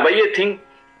 I buy a thing,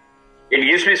 it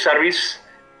gives me service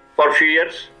for a few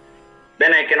years.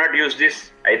 Then I cannot use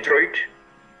this, I throw it.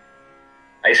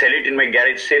 I sell it in my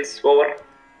garage sales, over.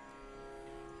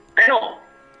 I know.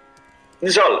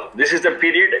 This is all. This is the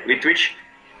period with which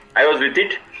I was with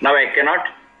it. Now I cannot,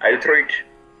 I'll throw it.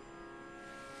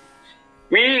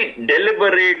 We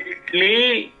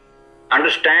deliberately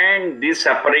understand the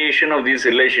separation of these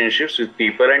relationships with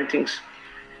people and things.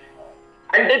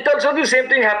 And death also the same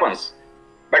thing happens.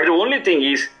 But the only thing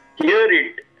is, here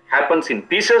it happens in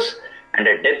pieces, and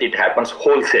at death it happens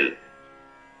wholesale.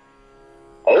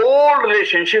 All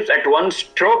relationships at one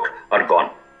stroke are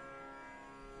gone.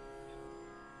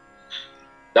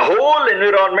 The whole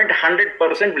environment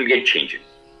 100% will get changed.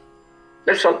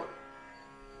 That's all.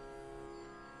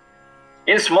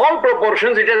 In small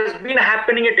proportions, it has been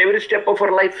happening at every step of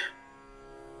our life.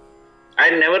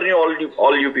 I never knew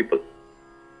all you people.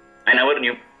 I never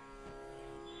knew.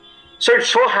 So it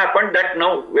so happened that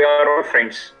now we are all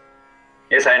friends.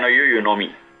 Yes, I know you, you know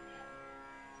me.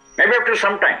 Maybe after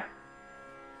some time,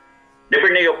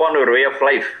 depending upon your way of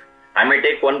life, I may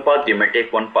take one path, you may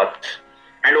take one path.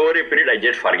 And over a period, I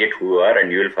just forget who you are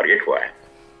and you will forget who I am.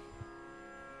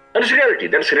 That's reality,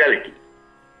 that's reality.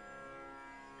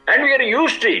 And we are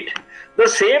used to it. The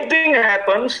same thing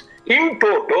happens in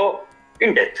toto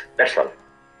in death, that's all.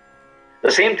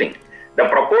 The same thing. The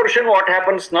proportion what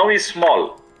happens now is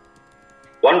small.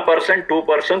 1%,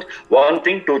 2%, one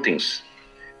thing, two things.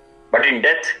 But in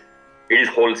death, it is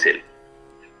wholesale.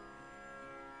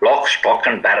 Lock, stock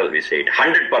and barrel, we say it.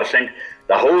 100%,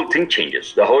 the whole thing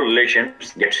changes. The whole relation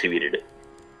gets severed.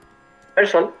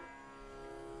 That's all.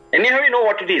 Anyhow, we know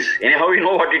what it is. Anyhow, we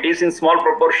know what it is in small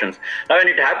proportions. Now, when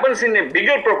it happens in a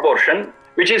bigger proportion,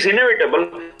 which is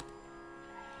inevitable,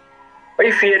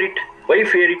 why fear it? Why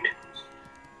fear it?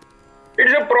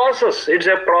 It's a process. It's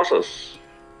a process.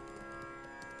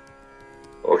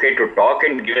 Okay, to talk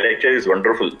and give a lecture is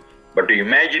wonderful. But to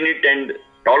imagine it and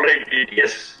tolerate it,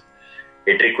 yes,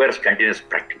 it requires continuous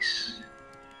practice.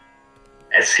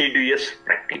 Assiduous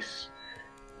practice.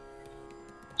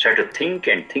 So you have to think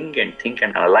and think and think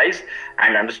and analyze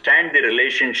and understand the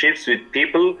relationships with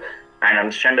people and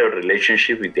understand our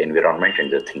relationship with the environment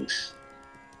and the things.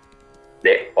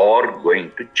 They are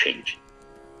going to change.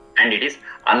 And it is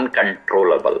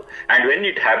uncontrollable. And when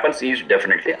it happens, it is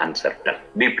definitely uncertain.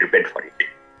 Be prepared for it.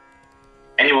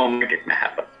 Any moment it may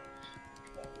happen.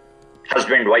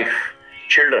 Husband, wife,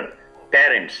 children,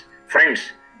 parents,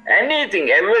 friends, anything,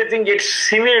 everything gets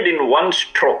severed in one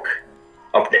stroke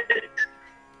of death.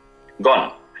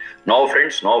 Gone. No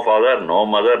friends, no father, no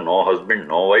mother, no husband,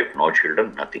 no wife, no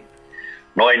children, nothing.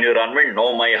 No environment,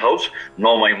 no my house,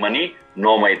 no my money,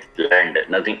 no my land,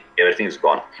 nothing. Everything is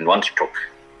gone in one stroke.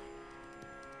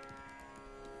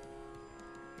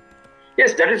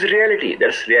 Yes, that is reality.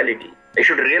 That's reality. I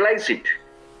should realize it.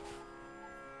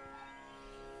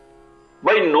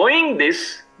 By knowing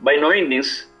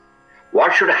this,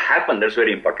 what should happen? That's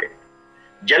very important.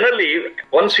 Generally,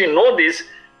 once we know this,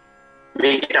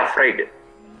 we get afraid.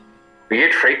 We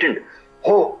get frightened.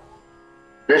 Oh,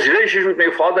 this relationship with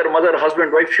my father, mother,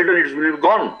 husband, wife, children, it will be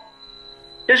gone.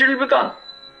 Yes, it will be gone.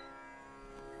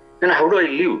 Then how do I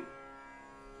live?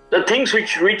 The things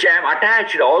which I am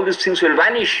attached, all these things will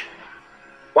vanish.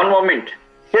 One moment.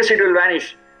 Yes, it will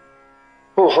vanish.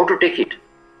 Oh, how to take it?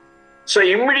 So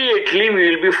immediately we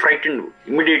will be frightened.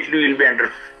 Immediately we will be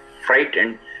under fright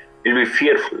and we will be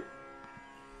fearful.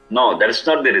 No, that is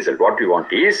not the result. What we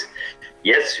want is,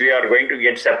 yes, we are going to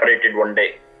get separated one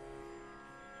day.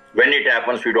 When it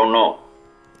happens, we don't know.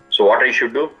 So what I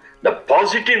should do? The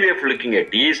positive way of looking at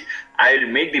it is, I will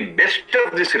make the best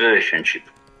of this relationship.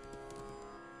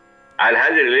 I'll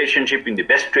have the relationship in the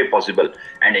best way possible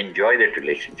and enjoy that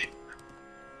relationship.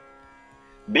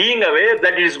 Being aware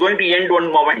that it is going to end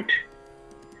one moment.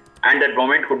 And that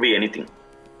moment could be anything.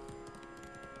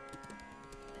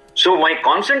 So my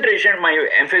concentration, my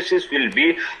emphasis will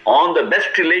be on the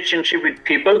best relationship with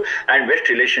people and best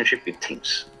relationship with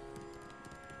things.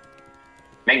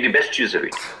 Make the best use of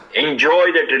it.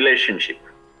 Enjoy that relationship.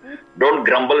 Don't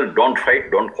grumble, don't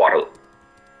fight, don't quarrel.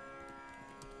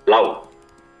 Love.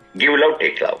 Give love,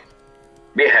 take love.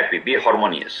 Be happy, be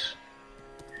harmonious.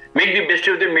 Make the best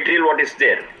of the material what is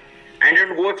there. And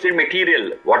don't go after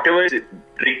material. Whatever is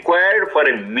required for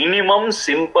a minimum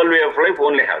simple way of life,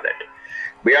 only have that.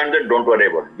 Beyond that, don't worry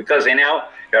about it. Because anyhow,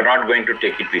 you are not going to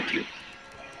take it with you.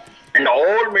 And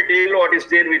all material what is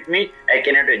there with me, I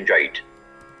cannot enjoy it.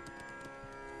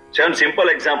 So, a simple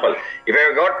example. If I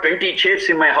have got 20 chairs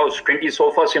in my house, 20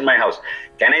 sofas in my house,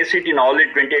 can I sit in all the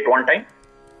 20 at one time?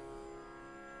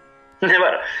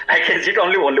 Never. I can sit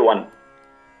only one.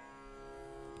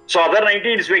 So, other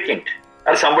 90 is vacant.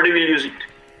 Or somebody will use it.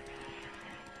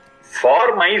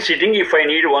 For my sitting, if I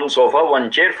need one sofa,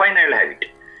 one chair, fine, I will have it.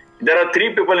 There are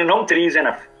 3 people in home, 3 is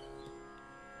enough.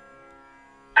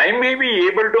 I may be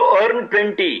able to earn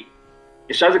plenty.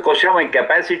 It's not the question of my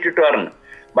capacity to earn.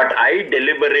 But I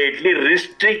deliberately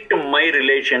restrict my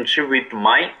relationship with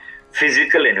my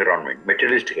physical environment,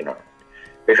 materialistic environment.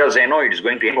 Because I know it is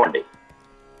going to end one day.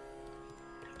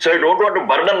 So I don't want to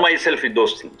burden myself with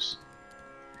those things.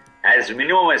 As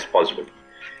minimum as possible.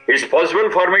 It's possible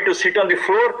for me to sit on the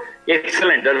floor,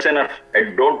 excellent, that's enough. I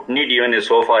don't need even a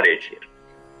sofa or a chair.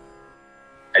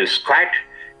 I'll squat,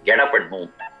 get up and move.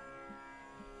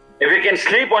 If I can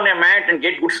sleep on a mat and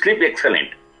get good sleep, excellent.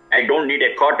 I don't need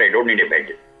a cot, I don't need a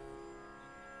bed.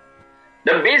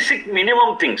 The basic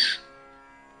minimum things.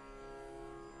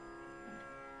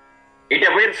 It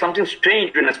appears something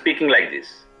strange when I'm speaking like this.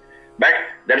 But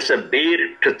that's a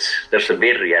bare truth, that's a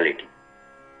bare reality.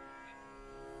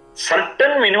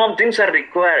 Certain minimum things are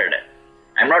required.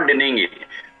 I'm not denying it.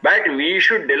 But we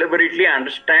should deliberately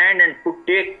understand and put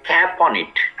a cap on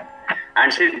it.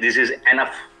 And say, this is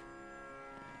enough.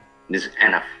 This is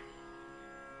enough.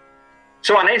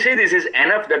 So when I say this is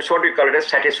enough, that's what we call it as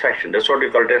satisfaction. That's what we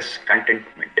call it as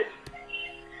contentment.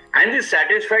 And this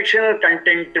satisfaction or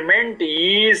contentment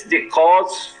is the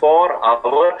cause for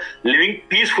our living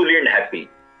peacefully and happy.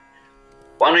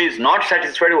 One who is not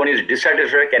satisfied, one who is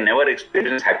dissatisfied can never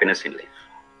experience happiness in life.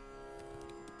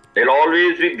 There will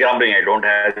always be grumbling. I don't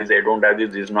have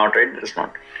this, this is not right, this is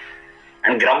not.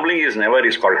 And grumbling is never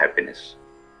called happiness.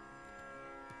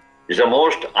 It's the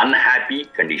most unhappy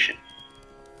condition.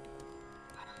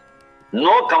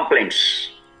 No complaints,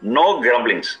 no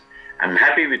grumblings. I'm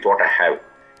happy with what I have.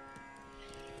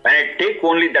 When I take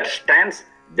only that stance,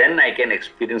 then I can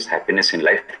experience happiness in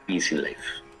life, peace in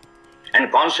life. And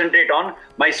concentrate on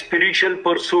my spiritual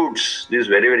pursuits. This is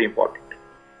very, very important.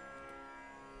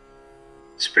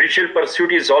 Spiritual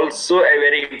pursuit is also a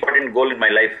very important goal in my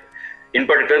life, in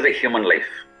particular the human life.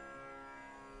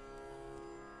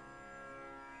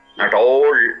 Not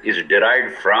all is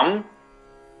derived from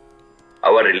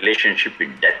our relationship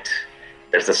with death.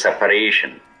 That's the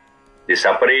separation. The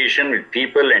separation with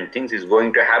people and things is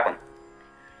going to happen.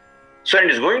 So it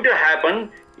is going to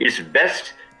happen, it's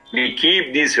best we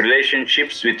keep these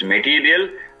relationships with material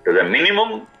to the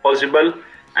minimum possible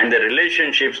and the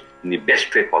relationships in the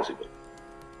best way possible.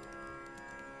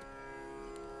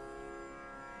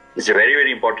 It's a very,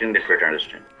 very important that we have to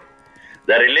understand.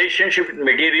 The relationship with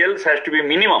materials has to be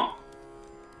minimum.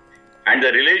 And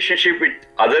the relationship with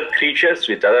other creatures,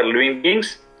 with other living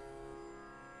beings,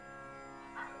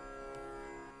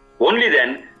 only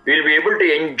then we will be able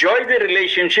to enjoy the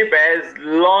relationship as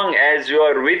long as you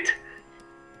are with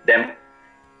them.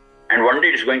 And one day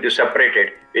it's going to separate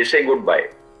it. We say goodbye.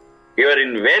 You are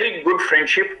in very good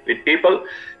friendship with people.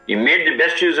 You made the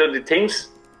best use of the things.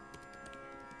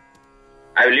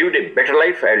 I have lived a better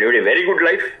life. I have lived a very good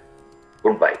life.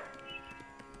 Goodbye.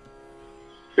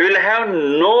 We will have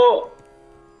no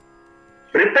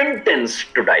repentance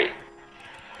to die.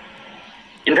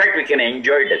 In fact, we can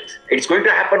enjoy death. It's going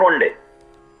to happen one day.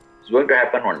 It's going to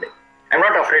happen one day. I'm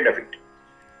not afraid of it.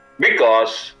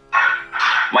 Because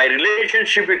my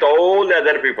relationship with all the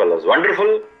other people was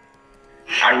wonderful.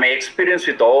 And my experience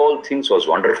with all things was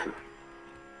wonderful.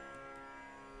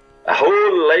 The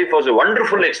whole life was a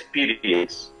wonderful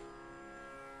experience.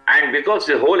 And because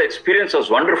the whole experience was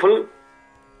wonderful,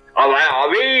 I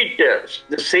await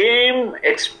the same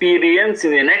experience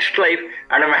in the next life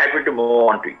and I'm happy to move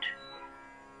on to it.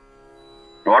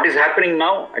 What is happening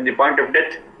now at the point of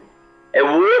death? A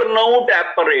worn out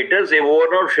apparatus, a worn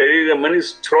out Shariram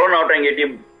is thrown out and get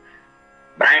a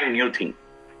brand new thing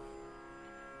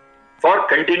for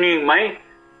continuing my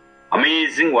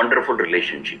amazing, wonderful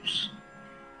relationships.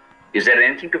 Is there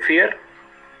anything to fear?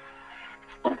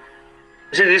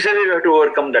 See, this is how you have to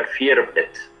overcome that fear of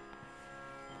death.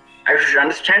 I should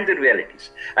understand the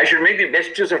realities. I should make the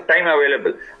best use of time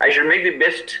available. I should make the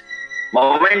best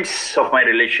moments of my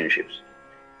relationships.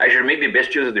 I should make the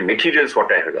best use of the materials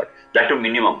what I have got. That to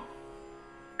minimum,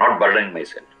 not burdening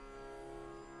myself.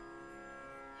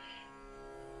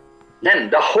 then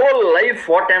the whole life,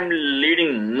 what I'm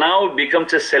leading now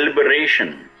becomes a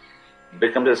celebration.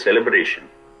 Becomes a celebration.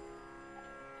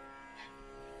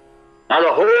 Now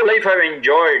the whole life I've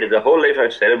enjoyed, the whole life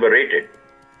I've celebrated.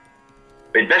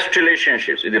 With best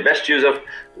relationships, with the best use of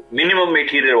minimum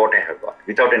material what I have got,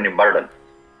 without any burden.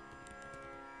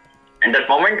 And that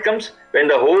moment comes when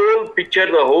the whole picture,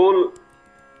 the whole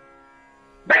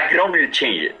background will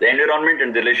change. The environment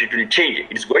and the relationship will change.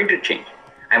 It's going to change.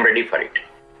 I'm ready for it.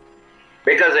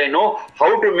 Because I know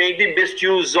how to make the best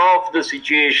use of the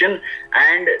situation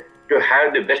and to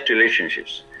have the best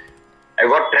relationships. I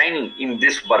got training in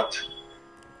this birth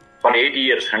for 80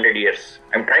 years, 100 years.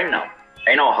 I'm trained now.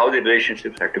 I know how the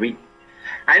relationships have to be.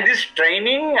 And this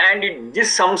training and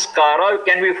this samskara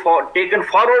can be taken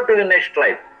forward to the next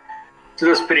life, to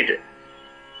the spirit.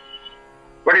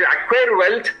 But if I acquire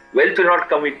wealth, wealth will not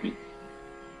come with me.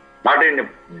 Not in a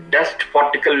dust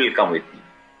particle will come with me.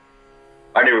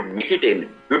 But I would make it a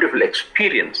beautiful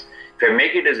experience. If I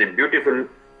make it as a beautiful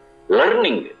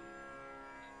learning,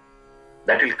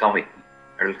 that will come with me.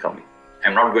 That will come with me.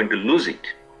 I'm not going to lose it.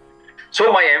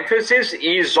 So my emphasis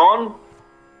is on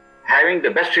having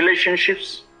the best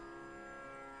relationships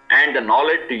and the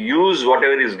knowledge to use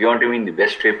whatever is given to me in the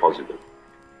best way possible.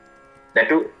 That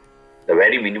too, the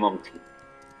very minimum thing.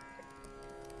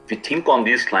 If you think on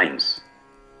these lines,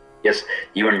 yes,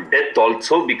 even death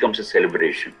also becomes a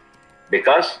celebration.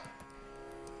 Because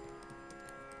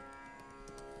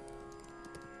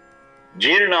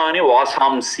Jirnani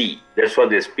Vasamsi, that's what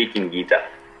they speak in Gita.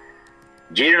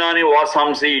 Jirnani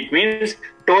Vasamsi, it means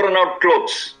torn out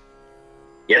clothes.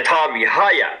 Yatha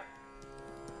Vihaya.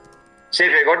 Say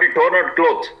if I got a torn out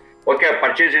clothes, okay, I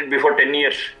purchased it before 10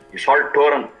 years, it's all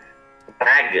torn,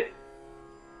 rag.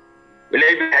 Will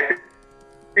I be happy?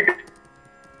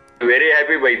 Very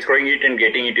happy by throwing it and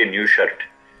getting it a new shirt,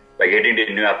 by getting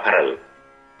a new apparel.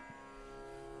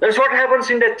 That's what happens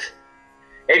in death.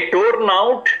 A torn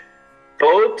out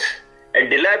clothes, a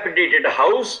dilapidated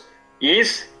house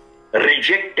is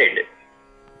rejected.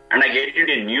 And I get it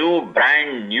a new,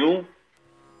 brand new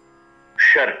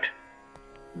shirt,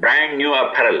 brand new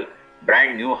apparel,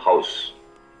 brand new house.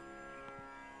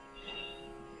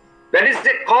 That is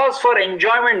the cause for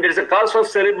enjoyment. There is a cause for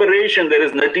celebration. There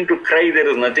is nothing to cry. There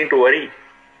is nothing to worry.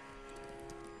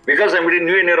 Because I'm in a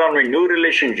new environment, new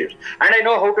relationships. And I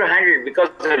know how to handle it because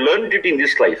I learned it in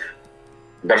this life.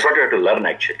 That's what you have to learn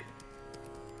actually.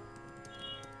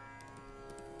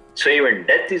 So even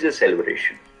death is a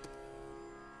celebration.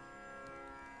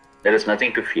 There is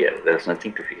nothing to fear. There is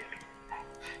nothing to fear.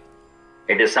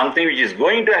 It is something which is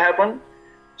going to happen.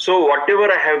 So whatever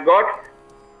I have got,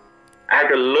 I have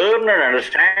to learn and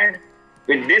understand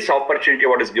with this opportunity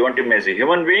what is given to me as a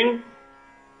human being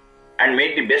and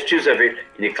make the best use of it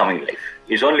in the coming life.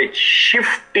 It's only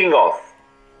shifting of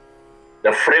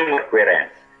the framework where I am.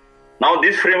 Now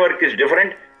this framework is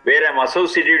different, where I am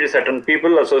associated with certain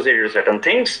people, associated with certain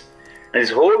things, and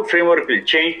this whole framework will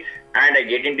change and I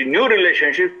get into new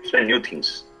relationships and new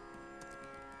things.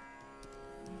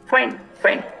 Fine,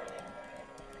 fine.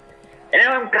 And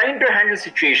I'm trying to handle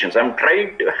situations, I'm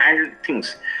trying to handle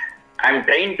things, I'm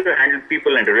trying to handle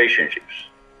people and relationships.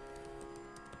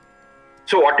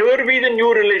 So whatever be the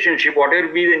new relationship, whatever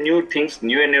be the new things,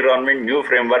 new environment, new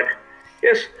framework,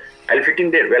 yes, I'll fit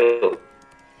in there well.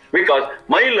 Because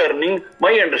my learning,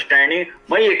 my understanding,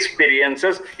 my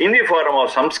experiences in the form of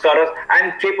samskaras,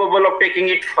 I'm capable of taking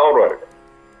it forward.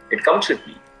 It comes with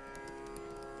me.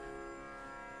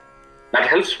 That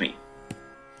helps me.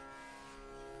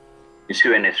 You see,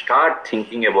 when I start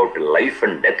thinking about life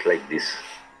and death like this,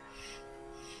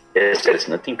 yes, there is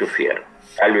nothing to fear.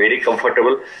 I'll be very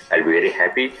comfortable, I'll be very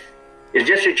happy. It's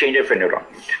just a change of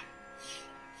environment.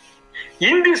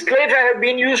 In this life, I have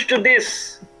been used to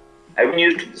this. I've been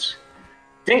used to this.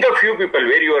 Think of few people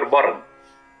where you were born.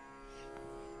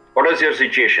 What was your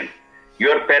situation?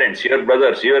 Your parents, your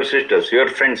brothers, your sisters, your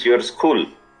friends, your school,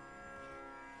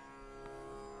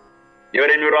 your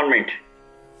environment,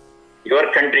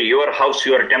 your country, your house,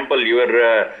 your temple,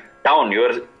 your town,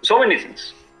 your so many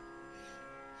things.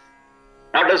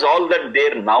 Now does all that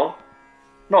there now?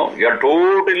 No, you are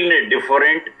totally in a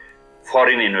different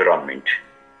foreign environment.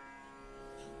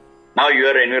 Now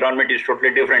your environment is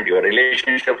totally different, your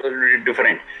relationship is totally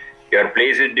different, your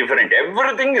place is different,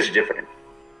 everything is different.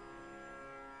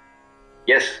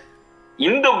 Yes,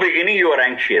 in the beginning you are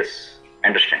anxious,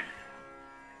 understand.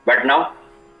 But now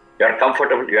you are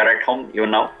comfortable, you are at home, you are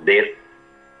now there.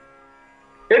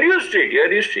 You are used to it, you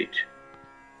are used to it.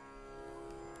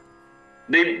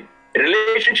 The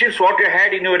relationships what you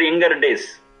had in your younger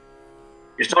days,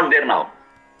 it's not there now.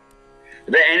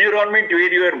 The environment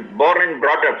where you were born and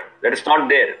brought up, that is not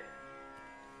there.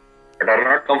 but are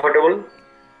not comfortable.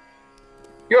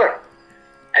 You are.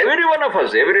 Every one of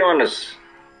us, every one is.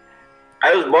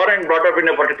 I was born and brought up in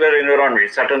a particular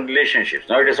environment, certain relationships.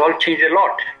 Now it has all changed a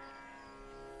lot.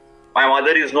 My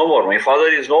mother is no more, my father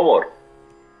is no more.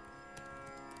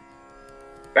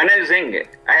 When I was young,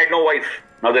 I had no wife.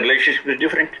 Now the relationship is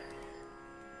different.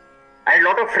 I had a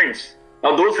lot of friends.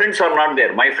 Now those friends are not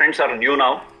there. My friends are new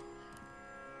now.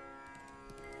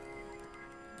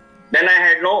 Then I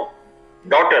had no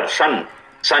daughter,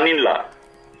 son-in-law.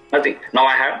 Nothing. Now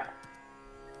I have.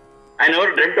 I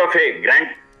never dreamt of a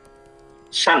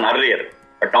grandson earlier,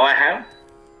 but now I have.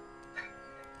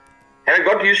 Have I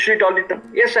got used to it all the time?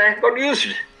 Yes, I have got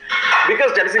used.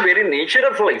 Because that is the very nature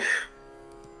of life.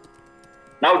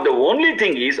 Now the only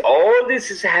thing is, all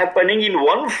this is happening in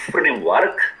one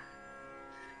framework,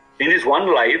 in this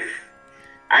one life,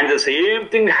 and the same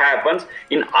thing happens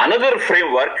in another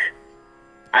framework,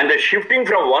 and the shifting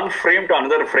from one frame to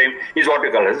another frame is what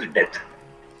we call as death.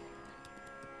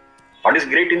 What is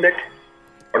great in that?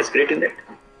 What is great in that?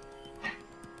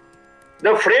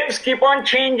 The frames keep on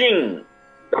changing.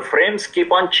 The frames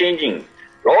keep on changing.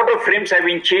 A lot of frames have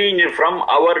been changed from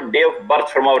our day of birth,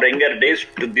 from our younger days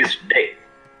to this day.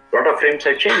 A lot of frames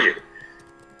have changed.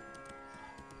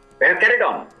 We have carried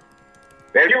on.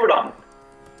 We have lived on.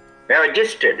 We have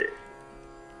adjusted.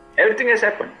 Everything has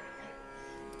happened.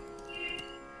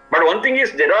 But one thing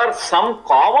is, there are some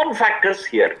common factors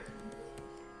here.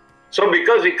 So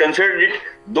because we considered it,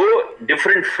 though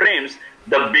different frames,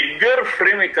 the bigger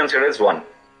frame we consider as one.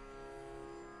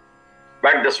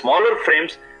 But the smaller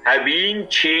frames have been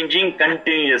changing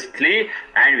continuously,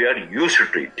 and we are used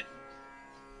to it.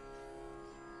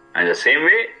 And the same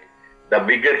way, the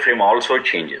bigger frame also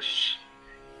changes,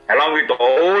 along with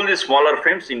all the smaller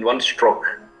frames in one stroke.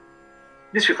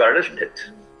 This we call as death.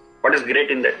 What is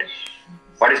great in that?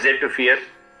 What is there to fear?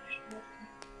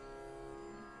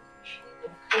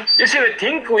 You see, we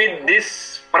think with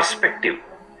this perspective,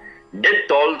 death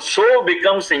also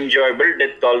becomes enjoyable,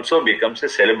 death also becomes a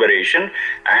celebration,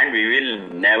 and we will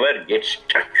never get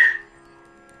stuck.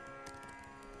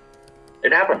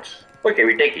 It happens. Okay,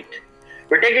 we take it.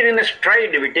 We take it in a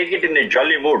stride, we take it in a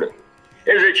jolly mood.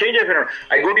 There is a change of environment.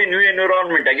 I go to a new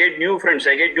environment, I get new friends,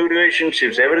 I get new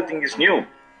relationships, everything is new.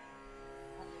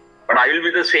 But I will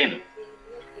be the same.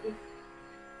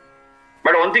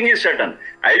 But one thing is certain,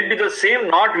 I will be the same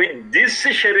not with this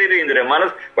Sharira Indriya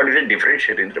Manas, but with a different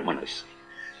Sharira Indriya Manas.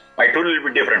 My tool will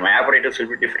be different, my apparatus will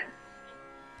be different.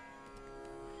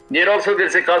 There also there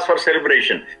is a cause for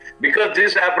celebration, because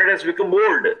this apparatus become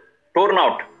old, torn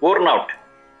out, worn out,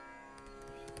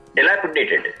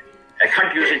 dilapidated. I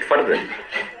can't use it further.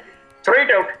 Throw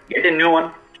it out, get a new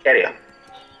one, carry on.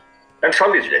 That's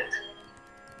all is death.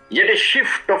 Yet a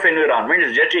shift of environment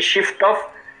is just a shift of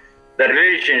the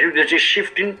relationship, just a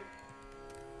shift in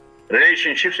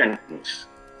relationships and things.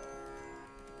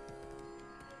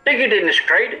 Take it in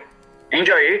stride,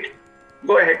 enjoy it,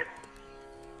 go ahead.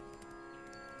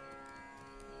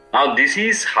 Now this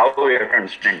is how we have to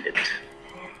understand it.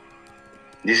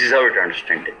 This is how we have to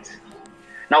understand it.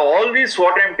 Now all this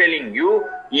what I am telling you,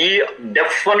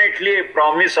 definitely a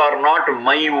promise are not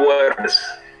my words,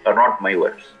 are not my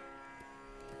words.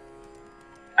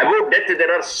 About death,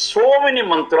 there are so many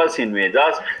mantras in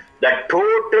Vedas, the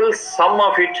total sum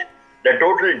of it, the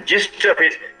total gist of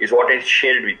it is what I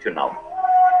shared with you now.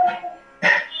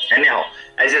 Anyhow,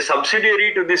 as a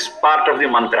subsidiary to this part of the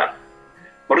mantra,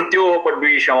 Mrityo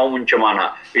Padvi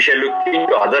Shamamunchamana, we shall look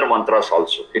into other mantras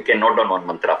also. You can note down one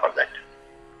mantra for that.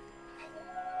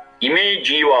 Ime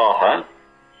Jivaha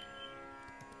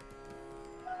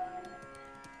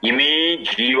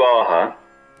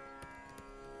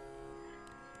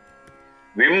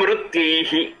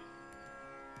Vimruttihi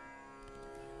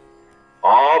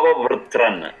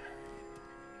Avavritran.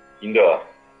 Inga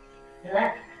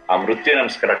Amrutya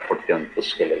Namaskara Kottyan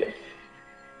Puskalale.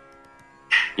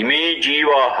 Ime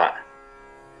Jivaha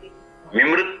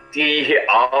Vimruttihi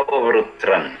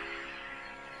Avavritran.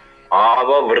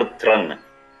 Avavritran.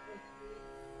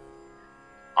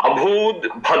 Abhud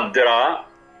Bhadra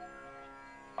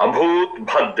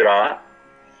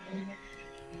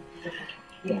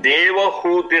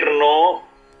Devahutirno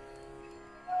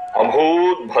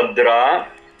Abhud Bhadra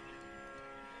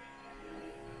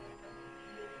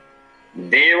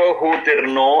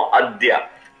Devahutirno Adya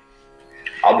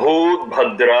Abhud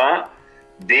Bhadra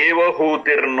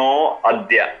Devahutirno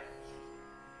Adya.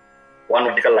 One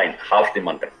vertical line, half the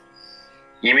mantra.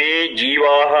 Ime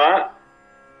Jivaha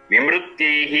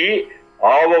Vimruttihi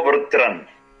Avavritran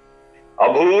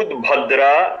Abhud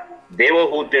Bhadra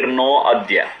Devahutirno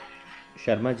Adya.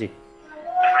 Sharma ji.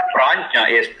 Prancha,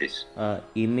 yes please.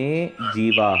 Ime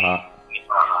Jivaha.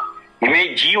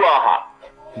 Ime Jivaha.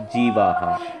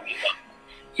 Jivaha.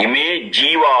 Ime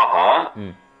Jivaha.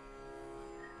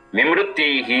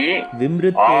 Vimrityehi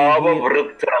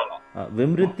avavritram.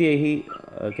 Vimrityehi,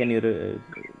 can you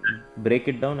break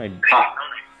it down? No,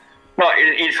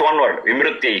 it's one word.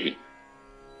 Vimrityehi.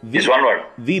 It's one word.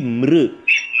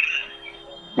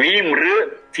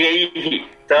 Vimrityehi.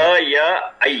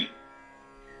 Taya ai.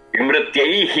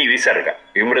 Vimrityaihi visarga.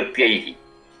 Vimrityaihi.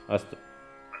 Astu.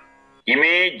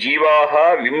 Ime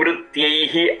jivaha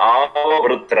vimrityaihi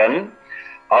avavritran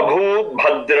abhut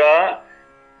bhadra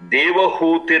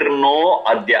devahutirno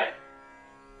adya.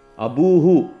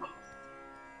 Abhuhu.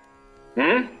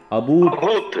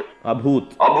 Abhut.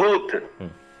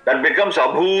 That becomes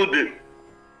abhud.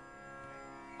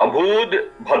 Abhud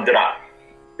bhadra.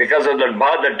 Because of that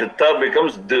bha, that ta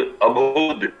becomes d.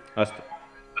 Abhud. Astu.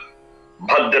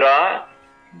 Bhadra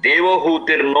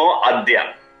devahutirno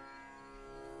adya.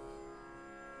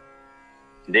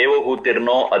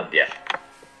 Devahutirno adya.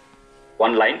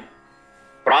 One line.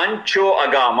 Prancho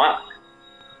agama.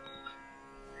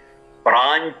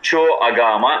 Prancho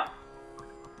agama.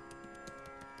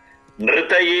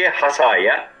 Nritaye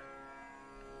hasaya.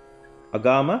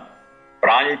 Agama.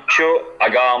 Prancho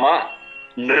agama.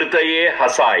 Nritaye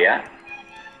hasaya.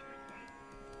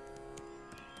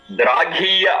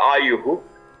 Draghiya ayuhu.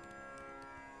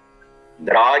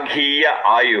 Draghiya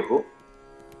ayuhu.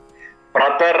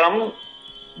 Prataram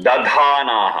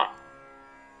dadhanaha.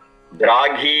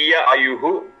 Draghiya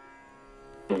ayuhu.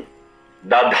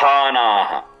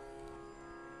 Dadhanaha.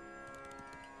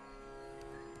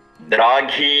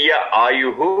 Draghiya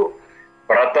ayuhu.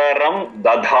 Prataram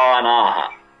dadhanaha.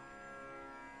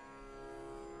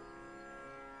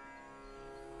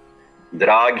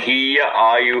 Draghiya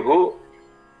ayuhu.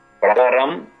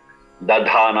 Prataram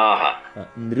dadhanaha.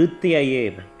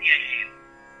 Nrityaye.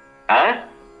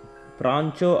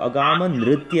 Prancho agama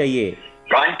nrityaye.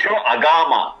 Prancho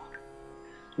agama.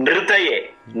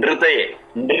 Nritaye. Nritaye.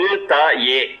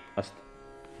 Nritaye. Astu.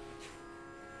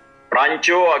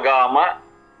 Prancho agama.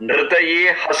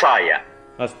 Nritaye hasaya.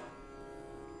 Astu.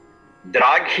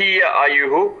 Draghiya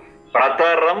ayuhu.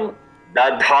 Prataram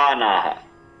dadhanaha.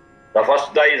 The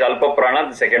first da is alpa prana,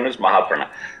 the second is mahaprana.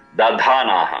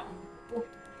 Dadhanaha.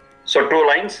 So 2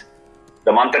 lines.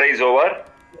 The mantra is over.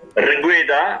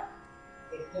 Rigveda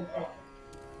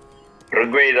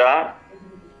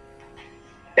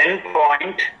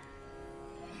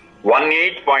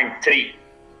 10.18.3.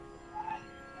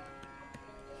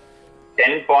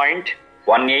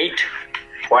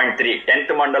 10.18.3. 10th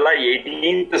mandala,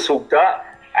 18th sukta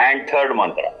and 3rd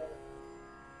mantra.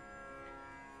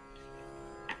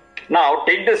 Now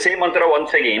take the same mantra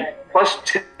once again.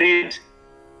 First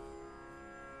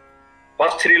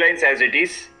three lines as it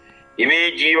is.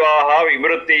 Ime jivaha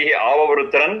vimrityehi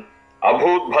avavritran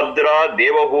abhut bhadra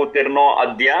devahutirno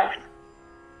adya.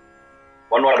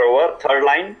 One word over. 3rd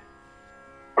line.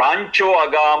 Prancho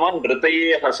agama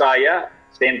nritaye hasaya.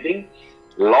 Same thing.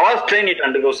 Last line it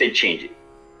undergoes a change.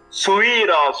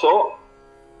 Suviraso.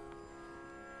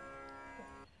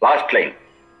 Last line.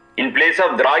 In place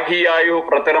of draghiyayu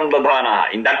prataram dadhana.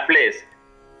 In that place,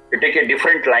 you take a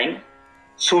different line.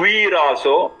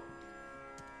 Suviraso.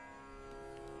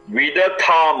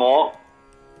 Vidathamo.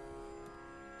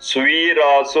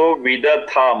 Suviraso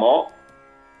vidathamo.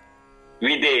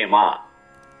 Videma.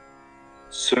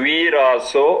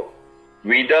 Suviraso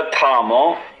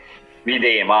vidathamo.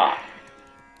 Videma.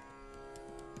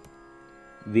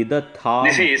 Vidathamo.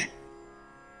 This is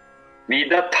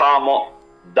Vidathamo.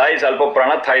 Da is alpa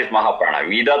prana, tha is mahaprana.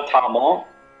 Vidathamo.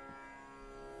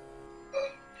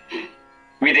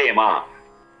 Videma.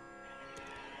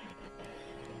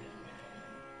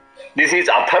 This is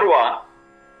Atharva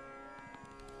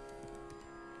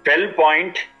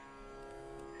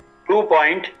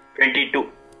 12.2.22.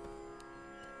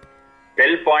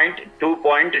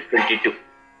 12.2.22.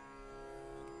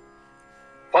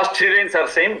 First 3 lines are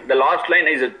same, the last line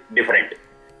is different.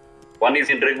 One is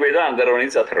in Rigveda, another one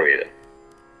is Atharveda.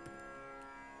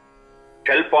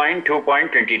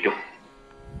 12.2.22.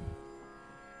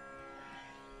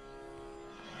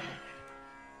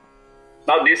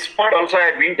 Now this part also I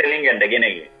have been telling and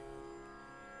again.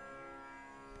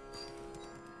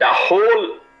 The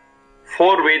whole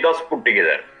 4 Vedas put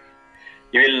together,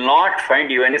 you will not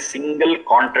find even a single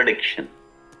contradiction.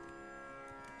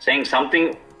 Saying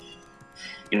something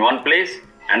in one place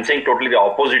and saying totally the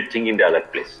opposite thing in the other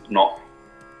place. No.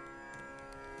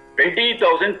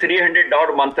 20,300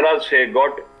 odd mantras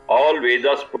got all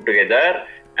Vedas put together,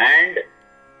 and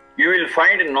you will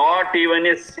find not even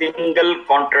a single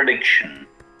contradiction.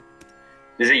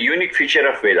 This is a unique feature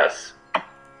of Vedas.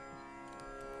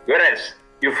 Whereas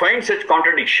You find such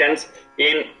contradictions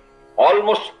in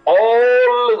almost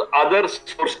all other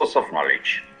sources of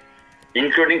knowledge,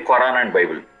 including Quran and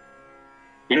Bible,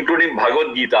 including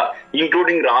Bhagavad Gita,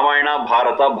 including Ramayana,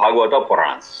 Bharata, Bhagavata,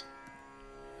 Puranas.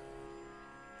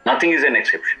 Nothing is an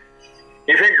exception.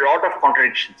 You find a lot of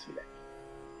contradictions in that.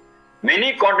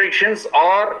 Many contradictions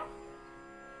are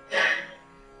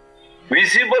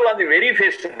visible on the very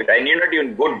face of it. I need not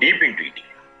even go deep into it.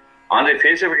 On the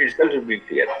face of it itself, it will be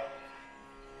clear.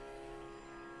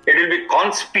 It will be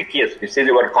conspicuous. We say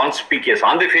the word conspicuous.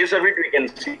 On the face of it, we can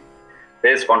see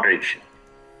there is contradiction.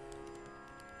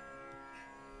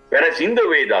 Whereas in the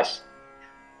Vedas,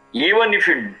 even if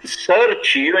you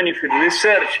search, even if you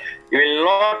research, you will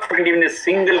not find even a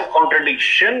single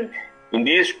contradiction in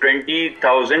these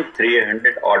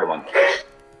 20,300 odd mantras.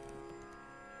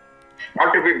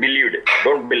 Not to be believed.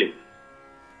 Don't believe.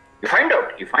 You find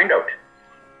out. You find out.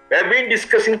 We have been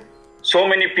discussing so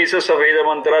many pieces of Veda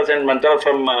mantras and mantras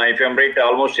from, if I am right,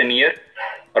 almost a year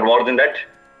or more than that.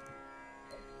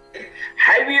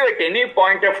 Have you at any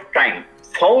point of time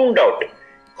found out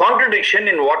contradiction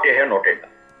in what you have noted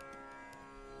down?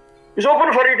 It's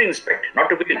open for you to inspect, not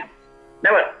to believe.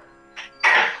 Never.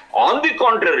 On the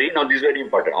contrary, now this is very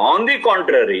important. On the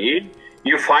contrary,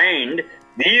 you find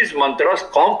these mantras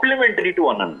complementary to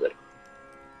one another.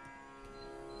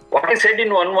 What is said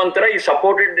in one mantra is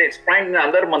supported, explained in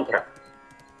another mantra.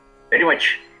 Very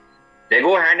much. They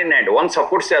go hand in hand. One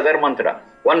supports the other mantra.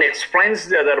 One explains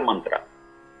the other mantra.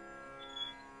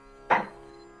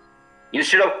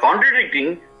 Instead of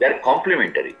contradicting, they are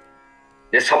complementary.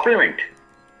 They supplement.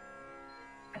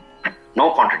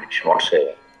 No contradiction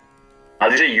whatsoever. Now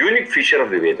this is a unique feature of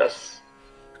the Vedas.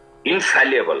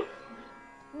 Infallible.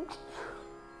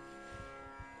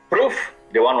 Proof,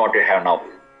 the one what you have now.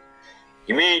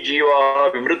 Ime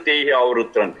jiva vimruttehi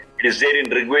avrutran. It is there in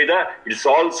Rig Veda, it is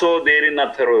also there in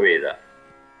Atharva Veda.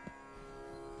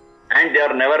 And they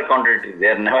are never contradictory, they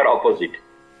are never opposite.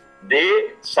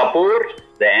 They support,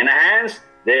 they enhance,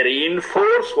 they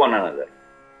reinforce one another.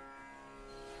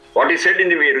 What is said in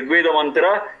the Rig Veda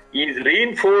mantra is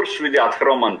reinforced with the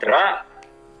Atharva mantra,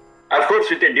 of course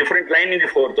with a different line in the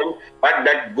fourth one, but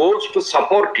that goes to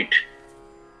support it.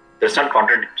 That's not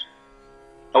contradict.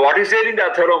 Now what is there in the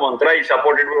Atharva mantra is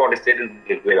supported by what is there in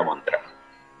the Rig Veda mantra.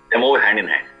 They move hand in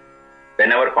hand. They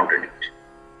never contradict.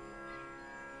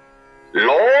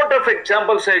 Lot of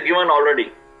examples are given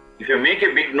already. If you make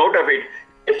a big note of it,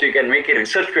 yes, you can make a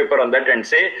research paper on that and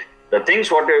say, the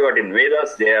things what we got in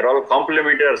Vedas, they are all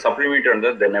complementary or supplementary on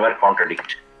that, they never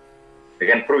contradict. You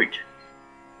can prove it.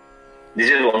 This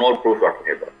is one more proof what we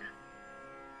have got.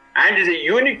 And it is a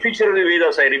unique feature of the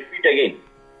Vedas, I repeat again.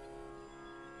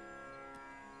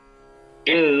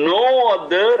 In no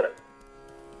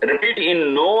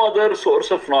other source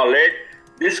of knowledge,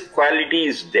 this quality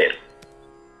is there.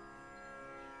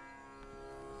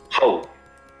 How?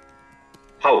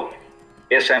 How?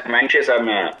 Yes, I am anxious, I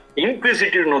am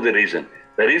inquisitive to know the reason.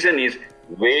 The reason is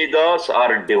Vedas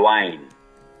are divine.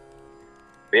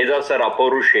 Vedas are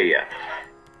Apaurushaya.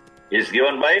 It is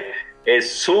given by a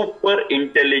super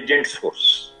intelligent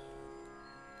source.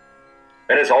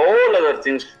 Whereas all other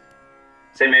things,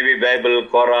 say maybe Bible,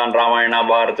 Quran, Ramayana,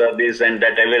 Bharata, this and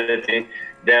that, everything,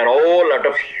 they are all out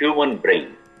of human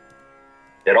brain.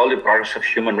 They are all the products of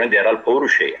human brain, they are all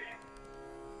Paurushaya.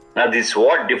 Now this is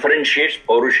what differentiates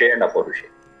Paurushaya and Apaurushaya.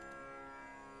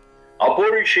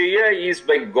 Apaurushaya is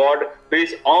by God who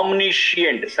is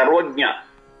omniscient, Sarvajna.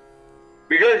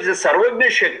 Because the Sarvajna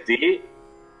Shakti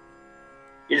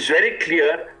is very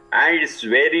clear and it's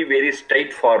very, very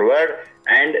straightforward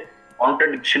and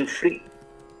contradiction free.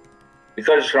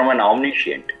 Because it's from an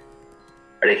omniscient.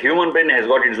 But a human brain has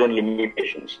got its own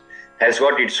limitations, has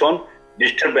got its own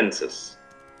disturbances.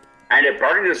 And a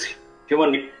product of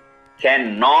human being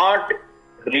cannot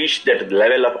reach that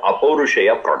level of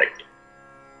Apaurushaya product.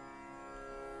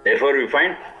 Therefore, we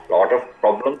find a lot of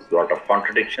problems, a lot of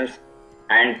contradictions,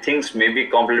 and things may be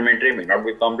complementary, may not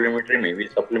be complementary, may be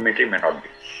supplementary, may not be.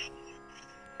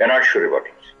 We are not sure about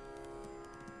it.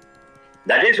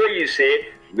 That is why you say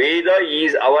Veda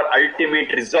is our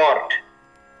ultimate resort.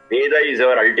 Veda is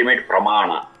our ultimate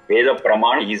pramana. Veda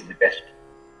pramana is the best.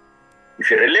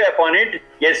 If you rely upon it,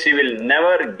 yes, you will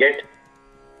never get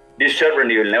disturbed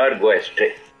and you will never go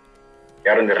astray.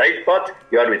 You are on the right path,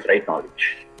 you are with right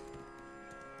knowledge.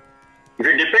 If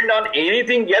you depend on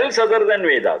anything else other than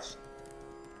Vedas,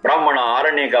 Brahmana,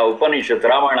 Aranyaka, Upanishad,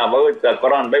 Ramayana, Bhagavad,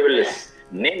 Quran, Bible,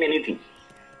 name anything.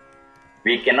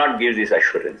 We cannot give this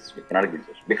assurance. We cannot give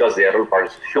this because they are all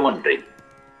parts of human brain.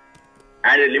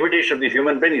 And the limitation of the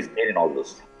human brain is there in all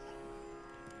those things.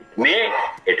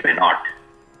 It may not.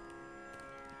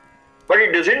 But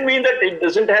it doesn't mean that it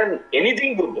doesn't have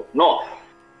anything good. No.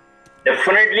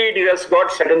 Definitely it has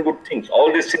got certain good things.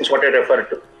 All these things what I refer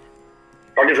to.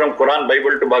 Starting from Quran,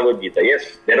 Bible to Bhagavad Gita. Yes,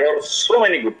 there are so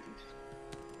many good things.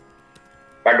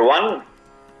 But one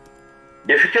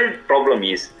difficult problem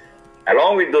is,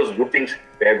 along with those good things,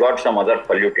 we have got some other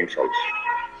pollutants also.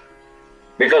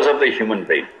 Because of the human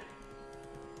brain.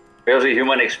 Because of the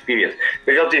human experience.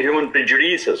 Because of the human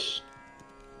prejudices.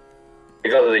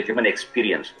 Because of the human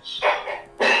experiences.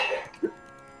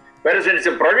 Whereas when it's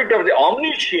a product of the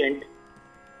omniscient,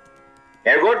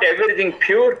 you have got everything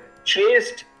pure,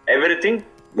 chaste, everything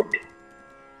good.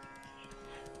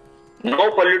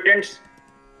 No pollutants,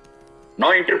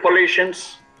 no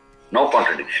interpolations, no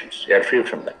contradictions. You are free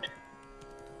from that.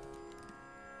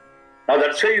 Now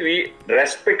that's why we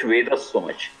respect Vedas so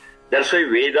much. That's why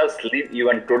Vedas live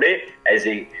even today as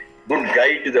a good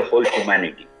guide to the whole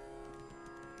humanity.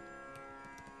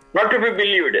 Not to be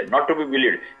believed, not to be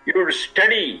believed. You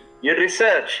study, you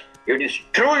research. If it is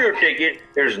true, you take it.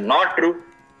 If it is not true,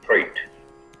 throw it.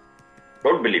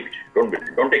 Don't believe it. Don't believe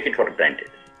it. Don't take it for granted.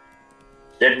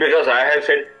 Just because I have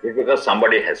said, just because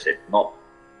somebody has said. No.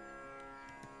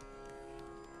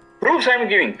 Proofs I am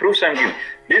giving. Proofs I am giving.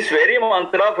 This very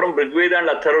mantra from Rig Veda and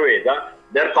Atharva Veda,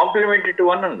 they are complementary to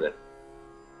one another.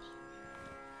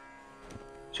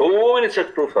 So many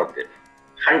such proofs are there.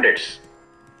 Hundreds.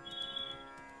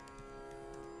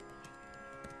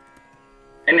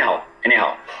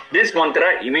 Anyhow, this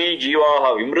mantra, ime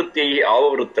jivaha vimrutyehi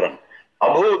avavrutran,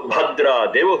 abhut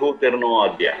bhadra devahutirno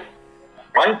adya,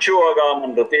 pancho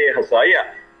agaman rateha saya,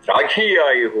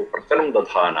 rakhiyayu prataram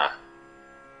dadhana.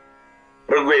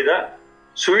 Rig Veda,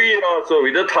 suviraso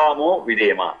vidathamo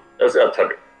videma. That's the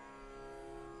third.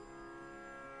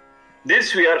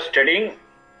 This we are studying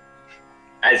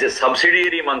as a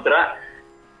subsidiary mantra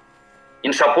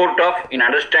in support of, in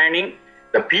understanding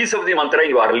the piece of the mantra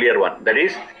in the earlier one. That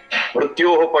is,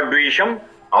 Mrityoho Padvisham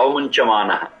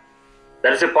Avamunchamanaha.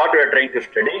 That is a part we are trying to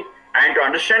study. And to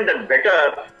understand that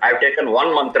better, I have taken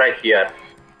one mantra here,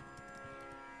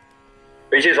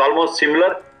 which is almost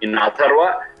similar in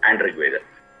Atharva and Rig Veda.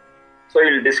 So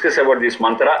we will discuss about this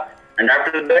mantra, and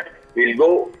after that we will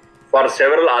go for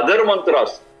several other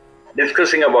mantras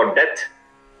discussing about death.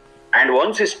 And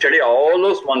once we study all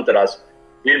those mantras,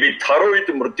 we will be thorough with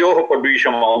Mrityoho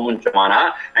Padvisham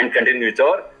Avamunchamana and continue with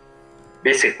our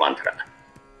basic mantra.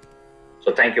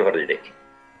 So thank you for the day.